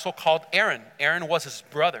 God also called Aaron. Aaron was his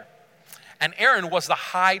brother. And Aaron was the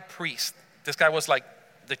high priest. This guy was like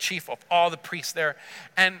the chief of all the priests there.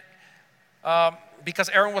 And because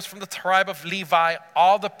Aaron was from the tribe of Levi,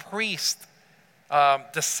 all the priests,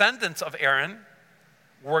 descendants of Aaron,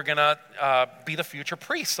 were going to be the future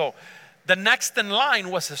priests. So the next in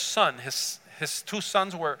line was his son. His 2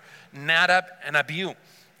 sons were Nadab and Abihu.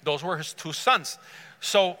 Those were his 2 sons.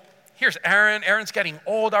 So here's Aaron. Aaron's getting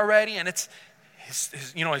old already, and it's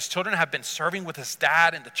his children have been serving with his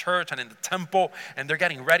dad in the church and in the temple, and they're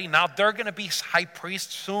getting ready. Now they're going to be high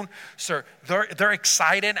priests soon. So they're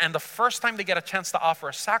excited, and the first time they get a chance to offer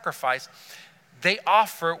a sacrifice, they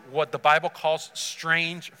offer what the Bible calls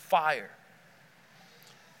strange fire.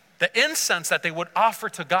 The incense that they would offer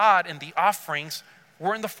to God in the offerings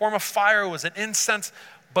were in the form of fire. It was an incense,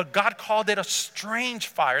 but God called it a strange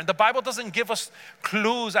fire. And the Bible doesn't give us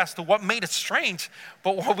clues as to what made it strange,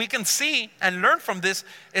 but what we can see and learn from this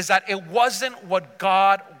is that it wasn't what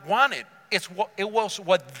God wanted. It was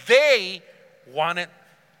what they wanted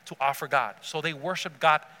to offer God. So they worshiped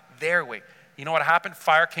God their way. You know what happened?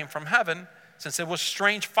 Fire came from heaven. Since it was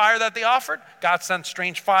strange fire that they offered, God sent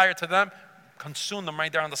strange fire to them, consumed them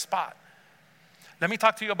right there on the spot. Let me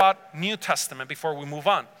talk to you about New Testament before we move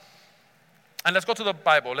on. And let's go to the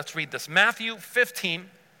Bible. Let's read this. Matthew 15,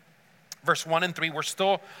 verse 1 and 3. We're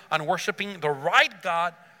still on worshiping the right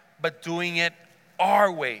God, but doing it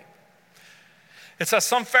our way. It says,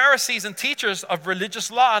 some Pharisees and teachers of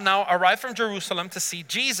religious law now arrived from Jerusalem to see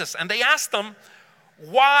Jesus. And they asked him,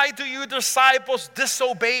 why do you disciples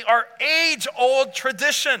disobey our age-old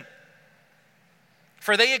tradition?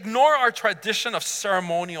 For they ignore our tradition of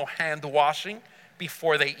ceremonial hand washing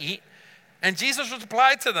before they eat. And Jesus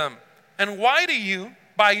replied to them, and why do you,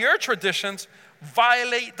 by your traditions,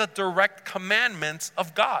 violate the direct commandments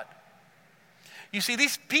of God? You see,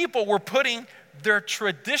 these people were putting their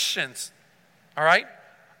traditions, all right,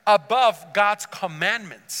 above God's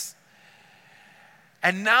commandments.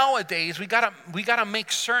 And nowadays, we gotta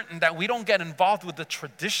make certain that we don't get involved with the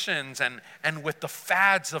traditions and with the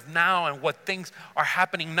fads of now and what things are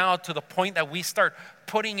happening now to the point that we start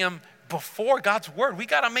putting them before God's word. We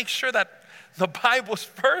gotta make sure that the Bible's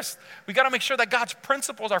first. We gotta make sure that God's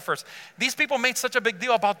principles are first. These people made such a big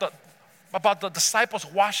deal about the disciples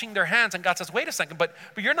washing their hands, and God says, wait a second, but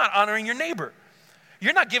you're not honoring your neighbor.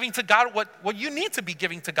 You're not giving to God what you need to be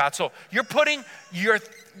giving to God. So you're putting your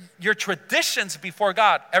traditions before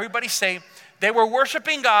God. Everybody say, they were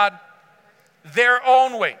worshiping God their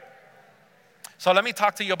own way. So let me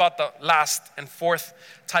talk to you about the last and fourth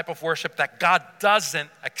type of worship that God doesn't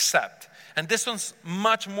accept. And this one's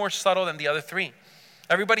much more subtle than the other three.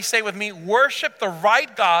 Everybody say with me, worship the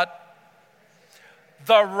right God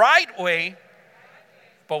the right way,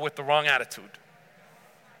 but with the wrong attitude.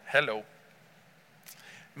 Hello.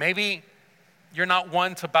 Maybe you're not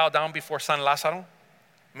one to bow down before San Lázaro.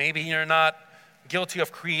 Maybe you're not guilty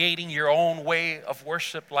of creating your own way of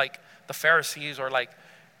worship like the Pharisees or like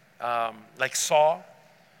Saul.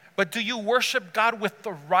 But do you worship God with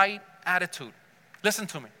the right attitude? Listen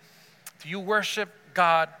to me. Do you worship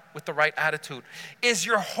God with the right attitude? Is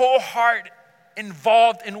your whole heart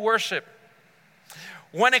involved in worship?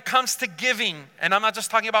 When it comes to giving, and I'm not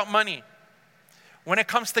just talking about money. When it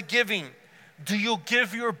comes to giving, do you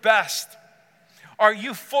give your best? Are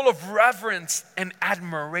you full of reverence and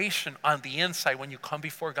admiration on the inside when you come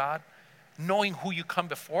before God, knowing who you come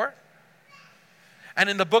before? And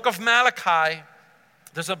in the book of Malachi,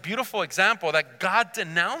 there's a beautiful example that God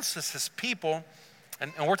denounces his people,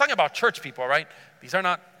 and we're talking about church people, right? These are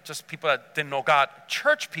not just people that didn't know God,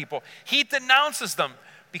 church people. He denounces them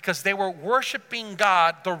because they were worshiping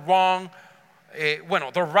God the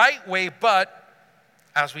right way, but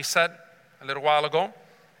as we said a little while ago,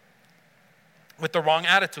 with the wrong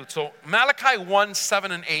attitude. So Malachi 1,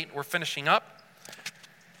 7 and 8, we're finishing up.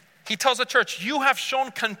 He tells the church, you have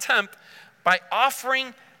shown contempt by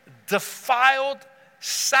offering defiled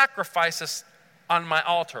sacrifices on my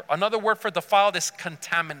altar. Another word for defiled is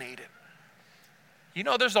contaminated. You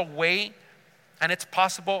know there's a way, and it's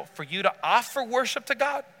possible for you to offer worship to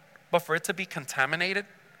God, but for it to be contaminated.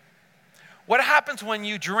 What happens when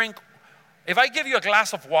you drink? If I give you a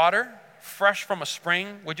glass of water, fresh from a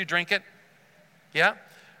spring, would you drink it? Yeah?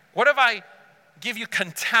 What if I give you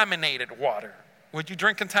contaminated water? Would you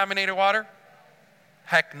drink contaminated water?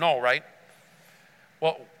 Heck no, right?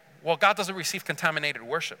 Well, God doesn't receive contaminated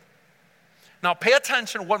worship. Now, pay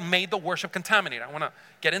attention what made the worship contaminated. I want to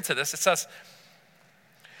get into this. It says,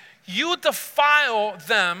 you defile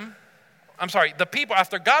them, the people,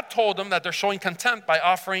 after God told them that they're showing contempt by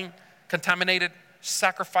offering contaminated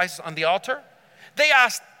sacrifices on the altar, they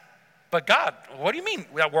asked, but God, what do you mean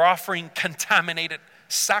that we're offering contaminated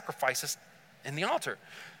sacrifices in the altar?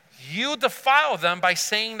 You defile them by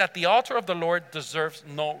saying that the altar of the Lord deserves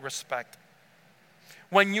no respect.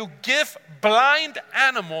 When you give blind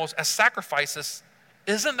animals as sacrifices,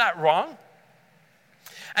 isn't that wrong?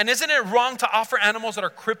 And isn't it wrong to offer animals that are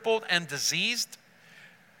crippled and diseased?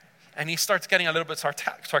 And he starts getting a little bit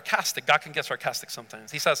sarcastic. God can get sarcastic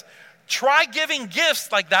sometimes. He says, try giving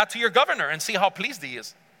gifts like that to your governor and see how pleased he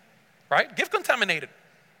is. Right? Give contaminated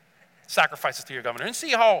sacrifices to your governor and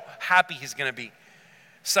see how happy he's going to be,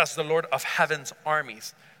 says the Lord of heaven's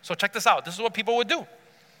armies. So check this out. This is what people would do.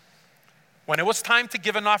 When it was time to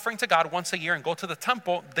give an offering to God once a year and go to the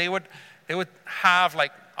temple, they would have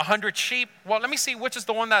like 100 sheep. Well, let me see which is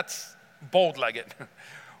the one that's bow-legged,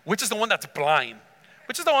 which is the one that's blind,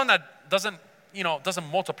 which is the one that doesn't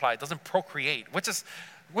multiply, doesn't procreate, which is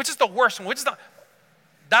the worst one,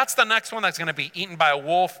 that's the next one that's going to be eaten by a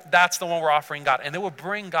wolf. That's the one we're offering God. And they would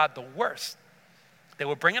bring God the worst. They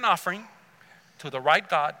would bring an offering to the right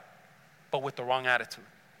God, but with the wrong attitude,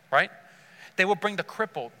 right? They would bring the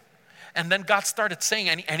crippled. And then God started saying,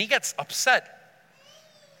 and he gets upset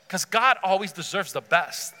because God always deserves the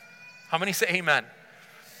best. How many say amen?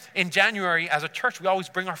 In January, as a church, we always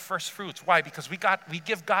bring our first fruits. Why? Because we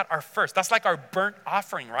give God our first. That's like our burnt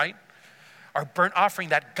offering, right? Our burnt offering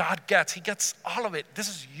that God gets. He gets all of it. This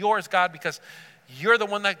is yours, God, because you're the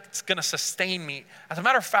one that's going to sustain me. As a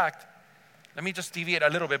matter of fact, let me just deviate a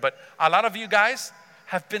little bit, but a lot of you guys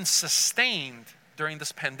have been sustained during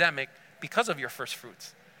this pandemic because of your first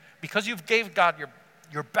fruits. Because you've gave God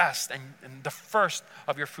your best and the first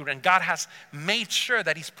of your fruit. And God has made sure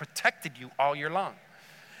that he's protected you all year long.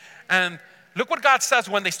 And look what God says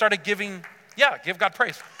when they started giving. Yeah, give God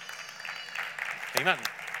praise. Amen.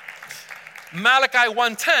 Malachi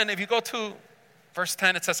 1:10, if you go to Verse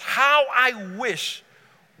 10, it says, how I wish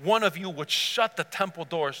one of you would shut the temple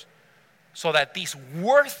doors so that these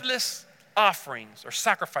worthless offerings or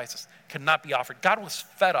sacrifices cannot be offered. God was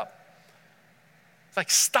fed up. It's like,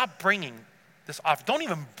 stop bringing this offering. Don't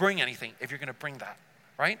even bring anything if you're going to bring that,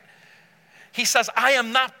 right? He says, I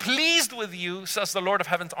am not pleased with you, says the Lord of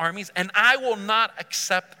heaven's armies, and I will not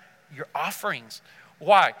accept your offerings.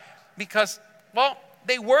 Why? Because, well,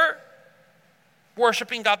 they were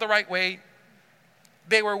worshiping God the right way.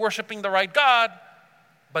 They were worshiping the right God,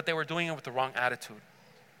 but they were doing it with the wrong attitude.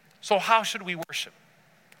 So how should we worship?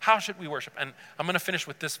 How should we worship? And I'm going to finish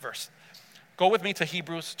with this verse. Go with me to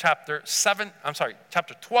Hebrews chapter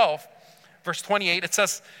 12, verse 28. It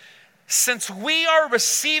says, since we are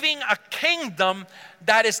receiving a kingdom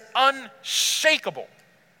that is unshakable.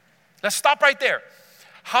 Let's stop right there.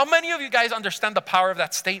 How many of you guys understand the power of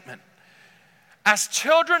that statement? As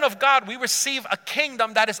children of God, we receive a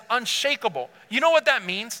kingdom that is unshakable. You know what that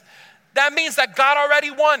means? That means that God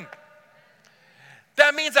already won.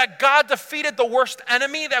 That means that God defeated the worst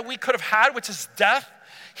enemy that we could have had, which is death.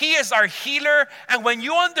 He is our healer. And when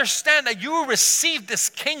you understand that you receive this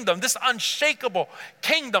kingdom, this unshakable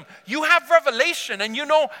kingdom, you have revelation and you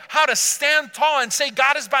know how to stand tall and say,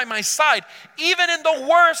 God is by my side, even in the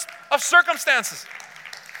worst of circumstances.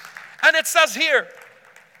 And it says here,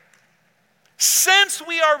 since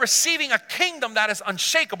we are receiving a kingdom that is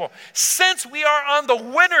unshakable, since we are on the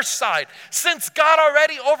winner's side, since God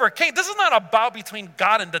already overcame, this is not about between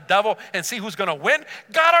God and the devil and see who's going to win.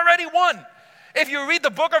 God already won. If you read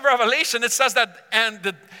the book of Revelation, it says that, and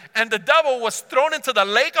the devil was thrown into the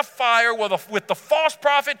lake of fire with the false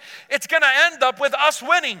prophet. It's going to end up with us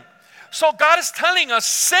winning. So God is telling us,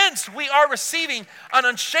 since we are receiving an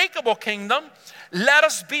unshakable kingdom, let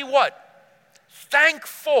us be what?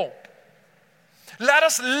 Thankful. Let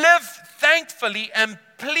us live thankfully and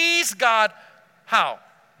please God. How?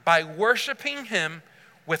 By worshiping Him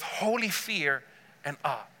with holy fear and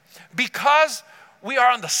awe. Because we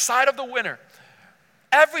are on the side of the winner.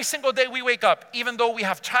 Every single day we wake up, even though we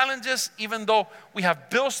have challenges, even though we have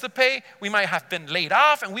bills to pay, we might have been laid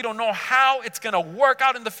off and we don't know how it's going to work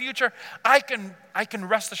out in the future, I can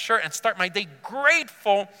rest assured and start my day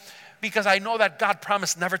grateful because I know that God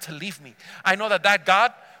promised never to leave me. I know that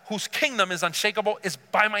God, whose kingdom is unshakable, is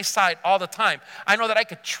by my side all the time. I know that I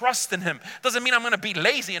could trust in Him. Doesn't mean I'm going to be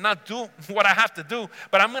lazy and not do what I have to do,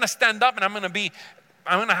 but I'm going to stand up and I'm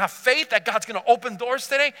going to have faith that God's going to open doors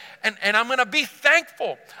today, and I'm going to be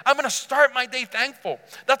thankful. I'm going to start my day thankful.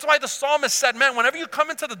 That's why the psalmist said, man, whenever you come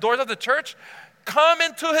into the doors of the church, come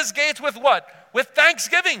into His gates with what? With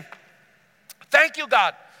thanksgiving. Thank you,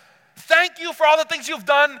 God. Thank you for all the things you've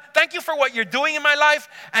done. Thank you for what you're doing in my life.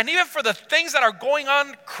 And even for the things that are going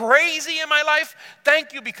on crazy in my life,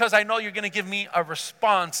 thank you because I know you're going to give me a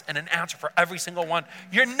response and an answer for every single one.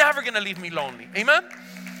 You're never going to leave me lonely. Amen?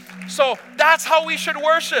 So that's how we should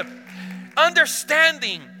worship.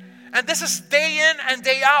 Understanding. And this is day in and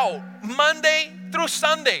day out. Monday through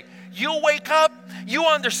Sunday. You wake up. You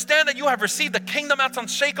understand that you have received the kingdom that's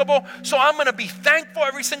unshakable. So I'm going to be thankful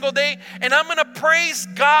every single day. And I'm going to praise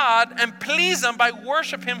God and please Him by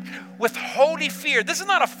worship Him with holy fear. This is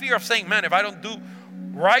not a fear of saying, man, if I don't do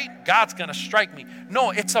right, God's going to strike me.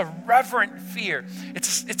 No, it's a reverent fear.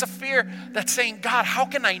 It's a fear that's saying, God, how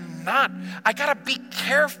can I not? I got to be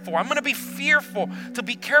careful. I'm going to be fearful to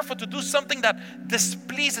be careful to do something that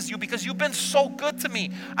displeases you because you've been so good to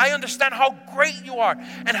me. I understand how great you are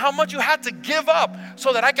and how much you had to give up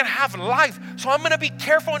so that I can have life. So I'm going to be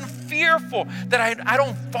careful and fearful that I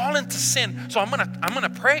don't fall into sin. So I'm going to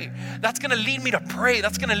pray. That's going to lead me to pray.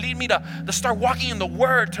 That's going to lead me to start walking in the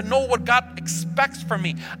Word, to know what God expects from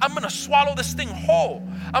me. I'm going to swallow this thing whole.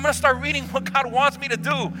 I'm going to start reading what God wants me to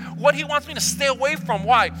do, what He wants me to stay away from.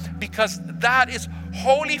 Why? Because that is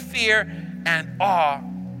holy fear and awe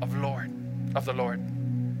of the Lord.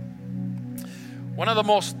 One of the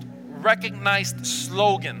most recognized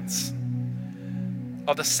slogans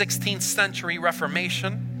of the 16th century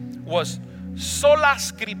Reformation was sola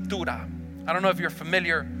scriptura. I don't know if you're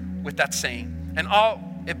familiar with that saying. And all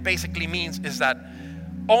it basically means is that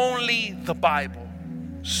only the Bible.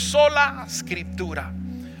 Sola scriptura.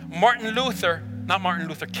 Martin Luther, not Martin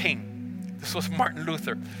Luther King. This was Martin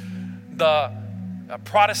Luther, the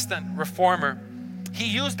Protestant reformer. He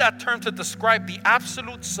used that term to describe the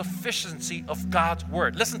absolute sufficiency of God's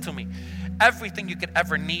word. Listen to me. Everything you could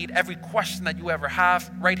ever need, every question that you ever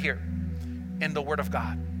have, right here in the Word of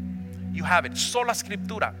God. You have it. Sola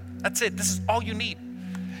scriptura. That's it. This is all you need.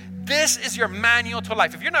 This is your manual to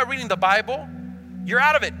life. If you're not reading the Bible, you're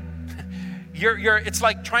out of it. It's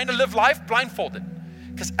like trying to live life blindfolded.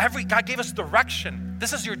 Because God gave us direction.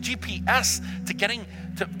 This is your GPS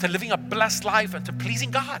to living a blessed life and to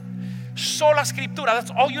pleasing God. Sola Scriptura,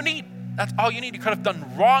 that's all you need. That's all you need. You could have done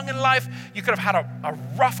wrong in life. You could have had a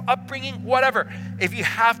rough upbringing, whatever. If you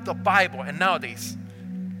have the Bible, and nowadays,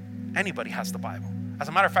 anybody has the Bible. As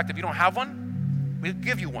a matter of fact, if you don't have one, we'll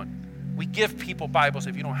give you one. We give people Bibles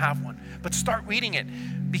if you don't have one. But start reading it,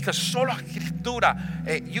 because sola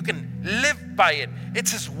Scriptura, you can live by it.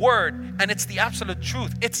 It's His word, and it's the absolute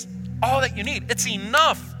truth. It's all that you need. It's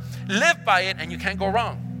enough. Live by it, and you can't go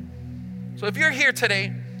wrong. So if you're here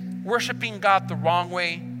today worshiping God the wrong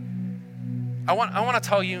way, I want to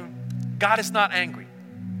tell you, God is not angry.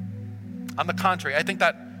 On the contrary, I think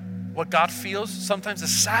that what God feels sometimes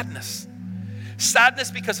is sadness.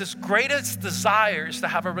 Sadness because His greatest desire is to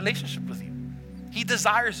have a relationship with you. He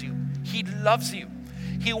desires you. He loves you.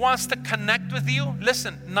 He wants to connect with you.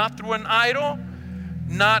 Listen, not through an idol,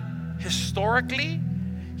 not historically.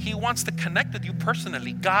 He wants to connect with you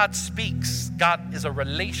personally. God speaks. God is a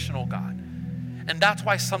relational God. And that's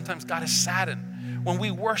why sometimes God is saddened. When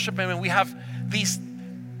we worship Him and we have these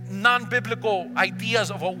non-biblical ideas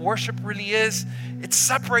of what worship really is, it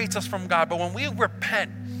separates us from God. But when we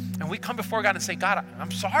repent and we come before God and say, God,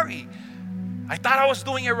 I'm sorry. I thought I was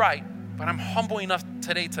doing it right, but I'm humble enough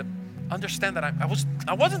today to understand that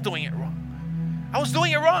I wasn't doing it wrong. I was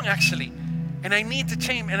doing it wrong, actually. And I need to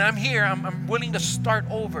change. And I'm here. I'm willing to start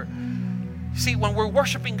over. See, when we're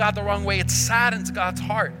worshiping God the wrong way, it saddens God's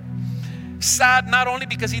heart. Sad not only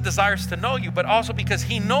because He desires to know you, but also because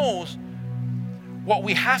He knows what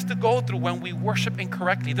we have to go through when we worship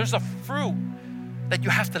incorrectly. There's a fruit that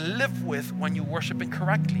you have to live with when you worship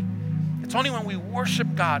incorrectly. It's only when we worship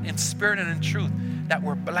God in spirit and in truth that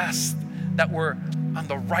we're blessed, that we're on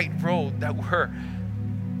the right road, that we're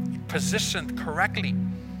positioned correctly.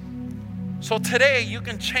 So today you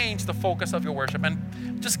can change the focus of your worship.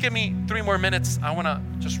 And just give me 3 more minutes. I want to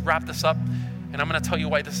just wrap this up. And I'm going to tell you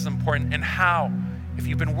why this is important and how, if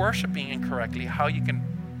you've been worshiping incorrectly, how you can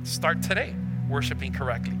start today worshiping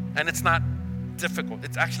correctly. And it's not difficult.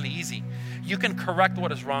 It's actually easy. You can correct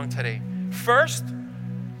what is wrong today. First,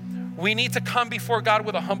 we need to come before God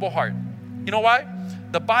with a humble heart. You know why?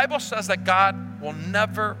 The Bible says that God will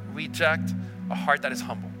never reject a heart that is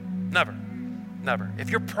humble. Never. Never. If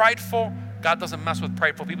you're prideful, God doesn't mess with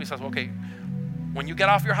prideful people. He says, okay, when you get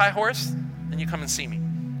off your high horse, then you come and see me.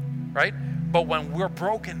 Right? But when we're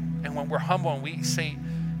broken and when we're humble and we say,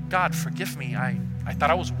 God, forgive me. I thought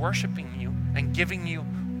I was worshiping you and giving you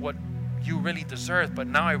what you really deserve. But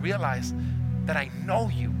now I realize that I know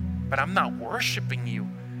you, but I'm not worshiping you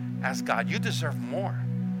as God. You deserve more.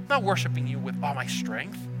 I'm not worshiping you with all my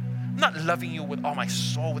strength. I'm not loving you with all my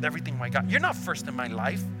soul, with everything my God. You're not first in my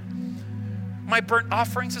life. My burnt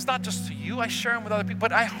offerings is not just to you. I share them with other people,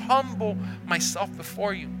 but I humble myself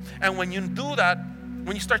before you. And when you do that,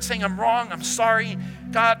 when you start saying, I'm wrong, I'm sorry,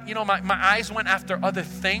 God, my eyes went after other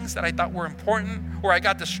things that I thought were important, or I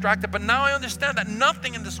got distracted. But now I understand that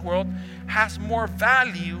nothing in this world has more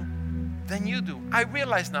value than you do. I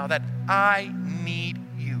realize now that I need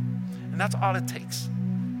you. And that's all it takes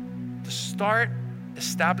to start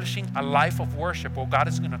establishing a life of worship where God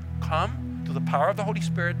is going to come through the power of the Holy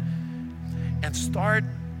Spirit and start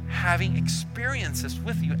having experiences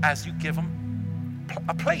with you as you give Him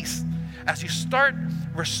a place. As you start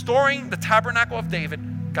restoring the tabernacle of David,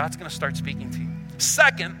 God's going to start speaking to you.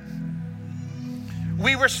 Second,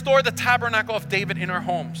 we restore the tabernacle of David in our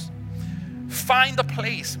homes. Find a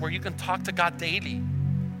place where you can talk to God daily.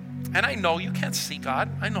 And I know you can't see God.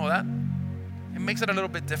 I know that. It makes it a little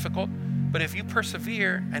bit difficult. But if you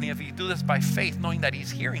persevere and if you do this by faith, knowing that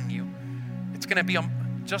He's hearing you, it's going to be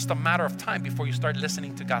just a matter of time before you start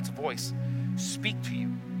listening to God's voice speak to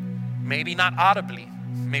you. Maybe not audibly.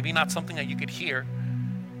 Maybe not something that you could hear,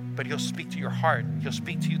 but He'll speak to your heart. He'll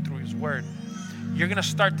speak to you through His word. You're going to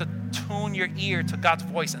start to tune your ear to God's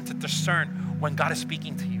voice and to discern when God is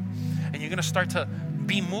speaking to you. And you're going to start to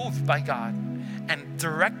be moved by God and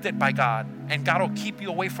directed by God. And God will keep you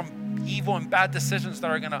away from evil and bad decisions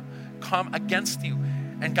that are going to come against you.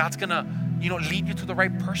 And God's going to, lead you to the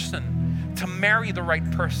right person, to marry the right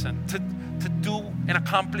person, to do and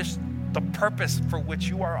accomplish the purpose for which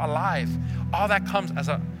you are alive. All that comes as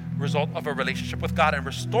a result of a relationship with God and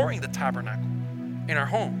restoring the tabernacle in our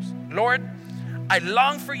homes. Lord, I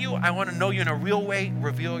long for you. I want to know you in a real way.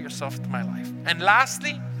 Reveal yourself to my life. And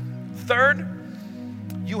lastly, third,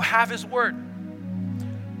 you have His word.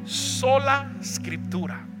 Sola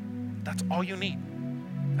Scriptura. That's all you need.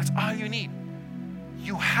 That's all you need.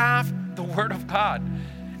 You have the word of God.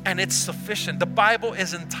 And it's sufficient. The Bible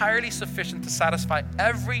is entirely sufficient to satisfy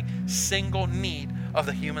every single need of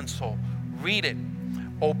the human soul. Read it.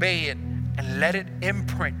 obey it, and let it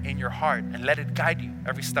imprint in your heart and let it guide you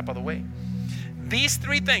every step of the way. These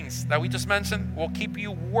three things that we just mentioned will keep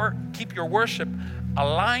your worship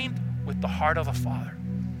aligned with the heart of the Father.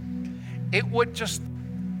 It would just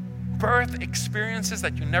birth experiences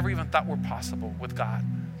that you never even thought were possible with God.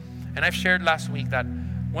 And I've shared last week that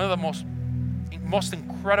one of the most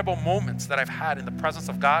incredible moments that I've had in the presence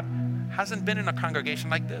of God hasn't been in a congregation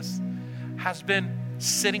like this, has been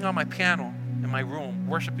sitting on my piano in my room,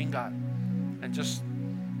 worshiping God, and just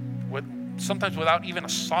sometimes without even a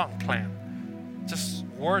song planned, just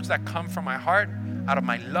words that come from my heart out of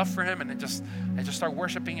my love for Him, and I just start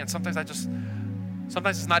worshiping. And sometimes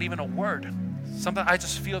it's not even a word. Sometimes I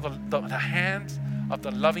just feel the hand of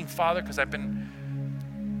the loving Father, because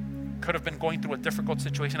could have been going through a difficult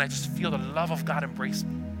situation. I just feel the love of God embrace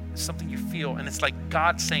me. It's something you feel, and it's like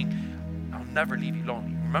God saying, I'll never leave you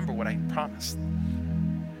alone. Remember what I promised.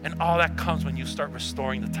 And all that comes when you start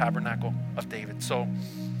restoring the tabernacle of David. So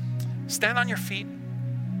stand on your feet.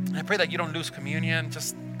 I pray that you don't lose communion.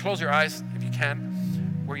 Just close your eyes if you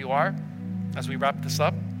can, where you are, as we wrap this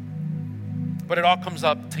up. But it all comes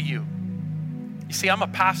up to you. You see, I'm a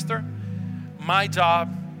pastor. My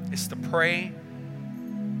job is to pray,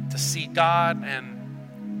 to see God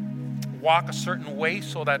and walk a certain way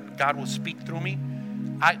so that God will speak through me.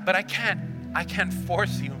 But I can't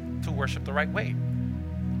force you to worship the right way.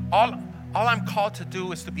 All I'm called to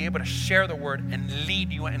do is to be able to share the word and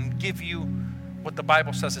lead you and give you what the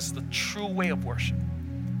Bible says is the true way of worship.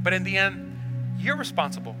 But in the end, you're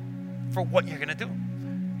responsible for what you're going to do.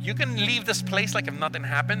 You can leave this place like if nothing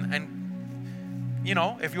happened, and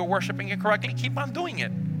if you're worshiping it correctly, keep on doing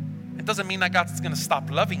it. It doesn't mean that God's going to stop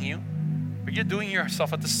loving you, but you're doing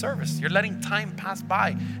yourself a disservice. You're letting time pass by,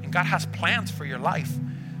 and God has plans for your life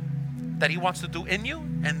that He wants to do in you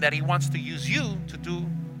and that He wants to use you to do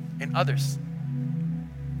in others.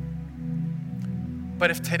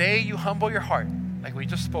 But if today you humble your heart, like we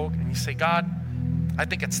just spoke, and you say, God, I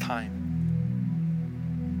think it's time.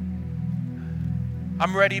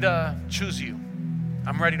 I'm ready to choose you.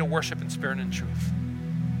 I'm ready to worship in spirit and truth.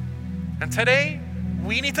 And today,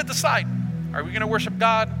 we need to decide, are we going to worship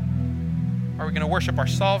God? Are we going to worship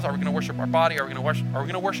ourselves? Are we going to worship our body? Are we going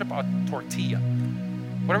to worship a tortilla?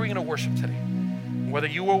 What are we going to worship today? Whether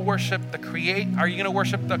you will worship are you going to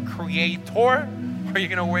worship the Creator, or are you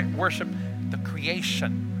going to worship the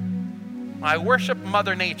creation? I worship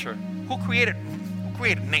Mother Nature. Who created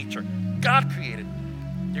nature? God created.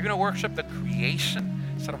 You're going to worship the creation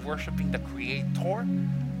instead of worshiping the Creator?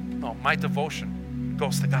 No, my devotion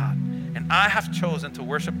goes to God. And I have chosen to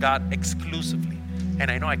worship God exclusively. And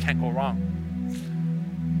I know I can't go wrong.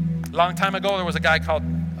 A long time ago, there was a guy called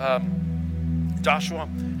Joshua,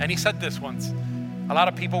 and he said this once. A lot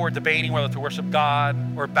of people were debating whether to worship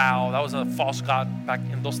God or Baal. That was a false god back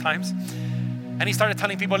in those times. And he started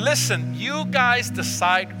telling people, listen, you guys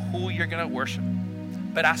decide who you're going to worship.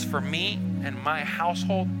 But as for me and my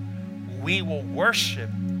household, we will worship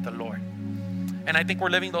the Lord. And I think we're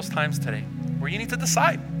living those times today where you need to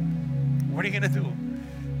decide, what are you going to do?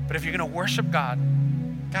 But if you're going to worship God,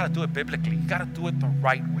 you got to do it biblically. You got to do it the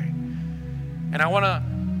right way. And I want to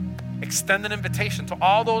extend an invitation to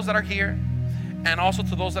all those that are here and also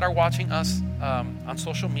to those that are watching us on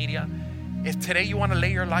social media. If today you want to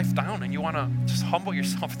lay your life down and you want to just humble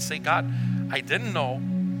yourself and say, God, I didn't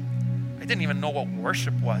even know what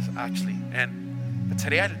worship was actually. But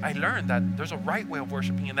today I learned that there's a right way of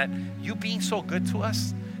worshiping, and that you being so good to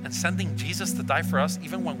us and sending Jesus to die for us,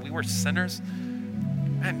 even when we were sinners,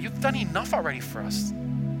 man, you've done enough already for us.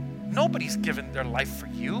 Nobody's given their life for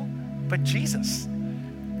you but Jesus.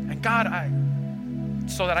 And God,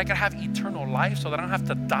 so that I can have eternal life, so that I don't have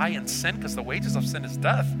to die in sin, because the wages of sin is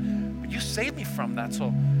death. But you saved me from that.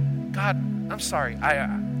 So God, I'm sorry. I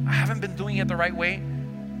haven't been doing it the right way.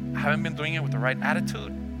 I haven't been doing it with the right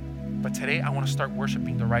attitude. But today I want to start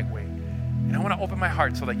worshiping the right way. And I want to open my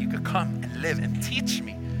heart so that you could come and live and teach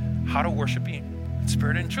me how to worship you in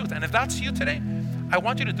spirit and truth. And if that's you today, I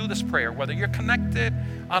want you to do this prayer, whether you're connected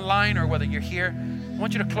online or whether you're here. I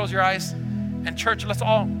want you to close your eyes. And church, let's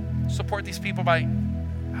all support these people by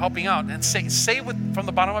helping out, and say from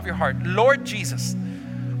the bottom of your heart, Lord Jesus,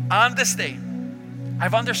 on this day,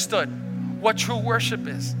 I've understood what true worship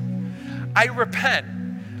is. I repent.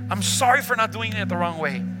 I'm sorry for not doing it the wrong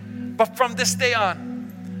way. But from this day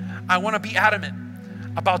on, I want to be adamant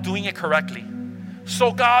about doing it correctly.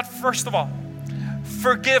 So God, first of all,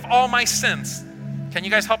 forgive all my sins. Can you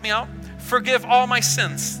guys help me out? Forgive all my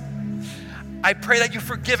sins. I pray that you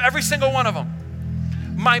forgive every single one of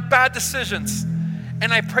them, my bad decisions,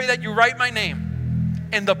 and I pray that you write my name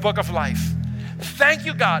in the book of life. Thank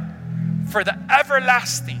you, God, for the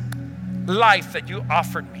everlasting life that you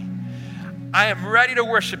offered me. I am ready to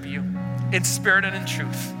worship you in spirit and in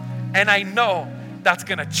truth. And I know that's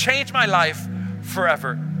going to change my life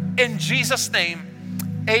forever. In Jesus' name,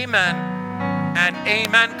 amen and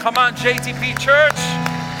amen. Come on, JTP Church.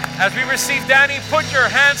 As we receive Danny, put your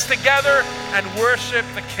hands together and worship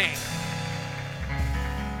the King.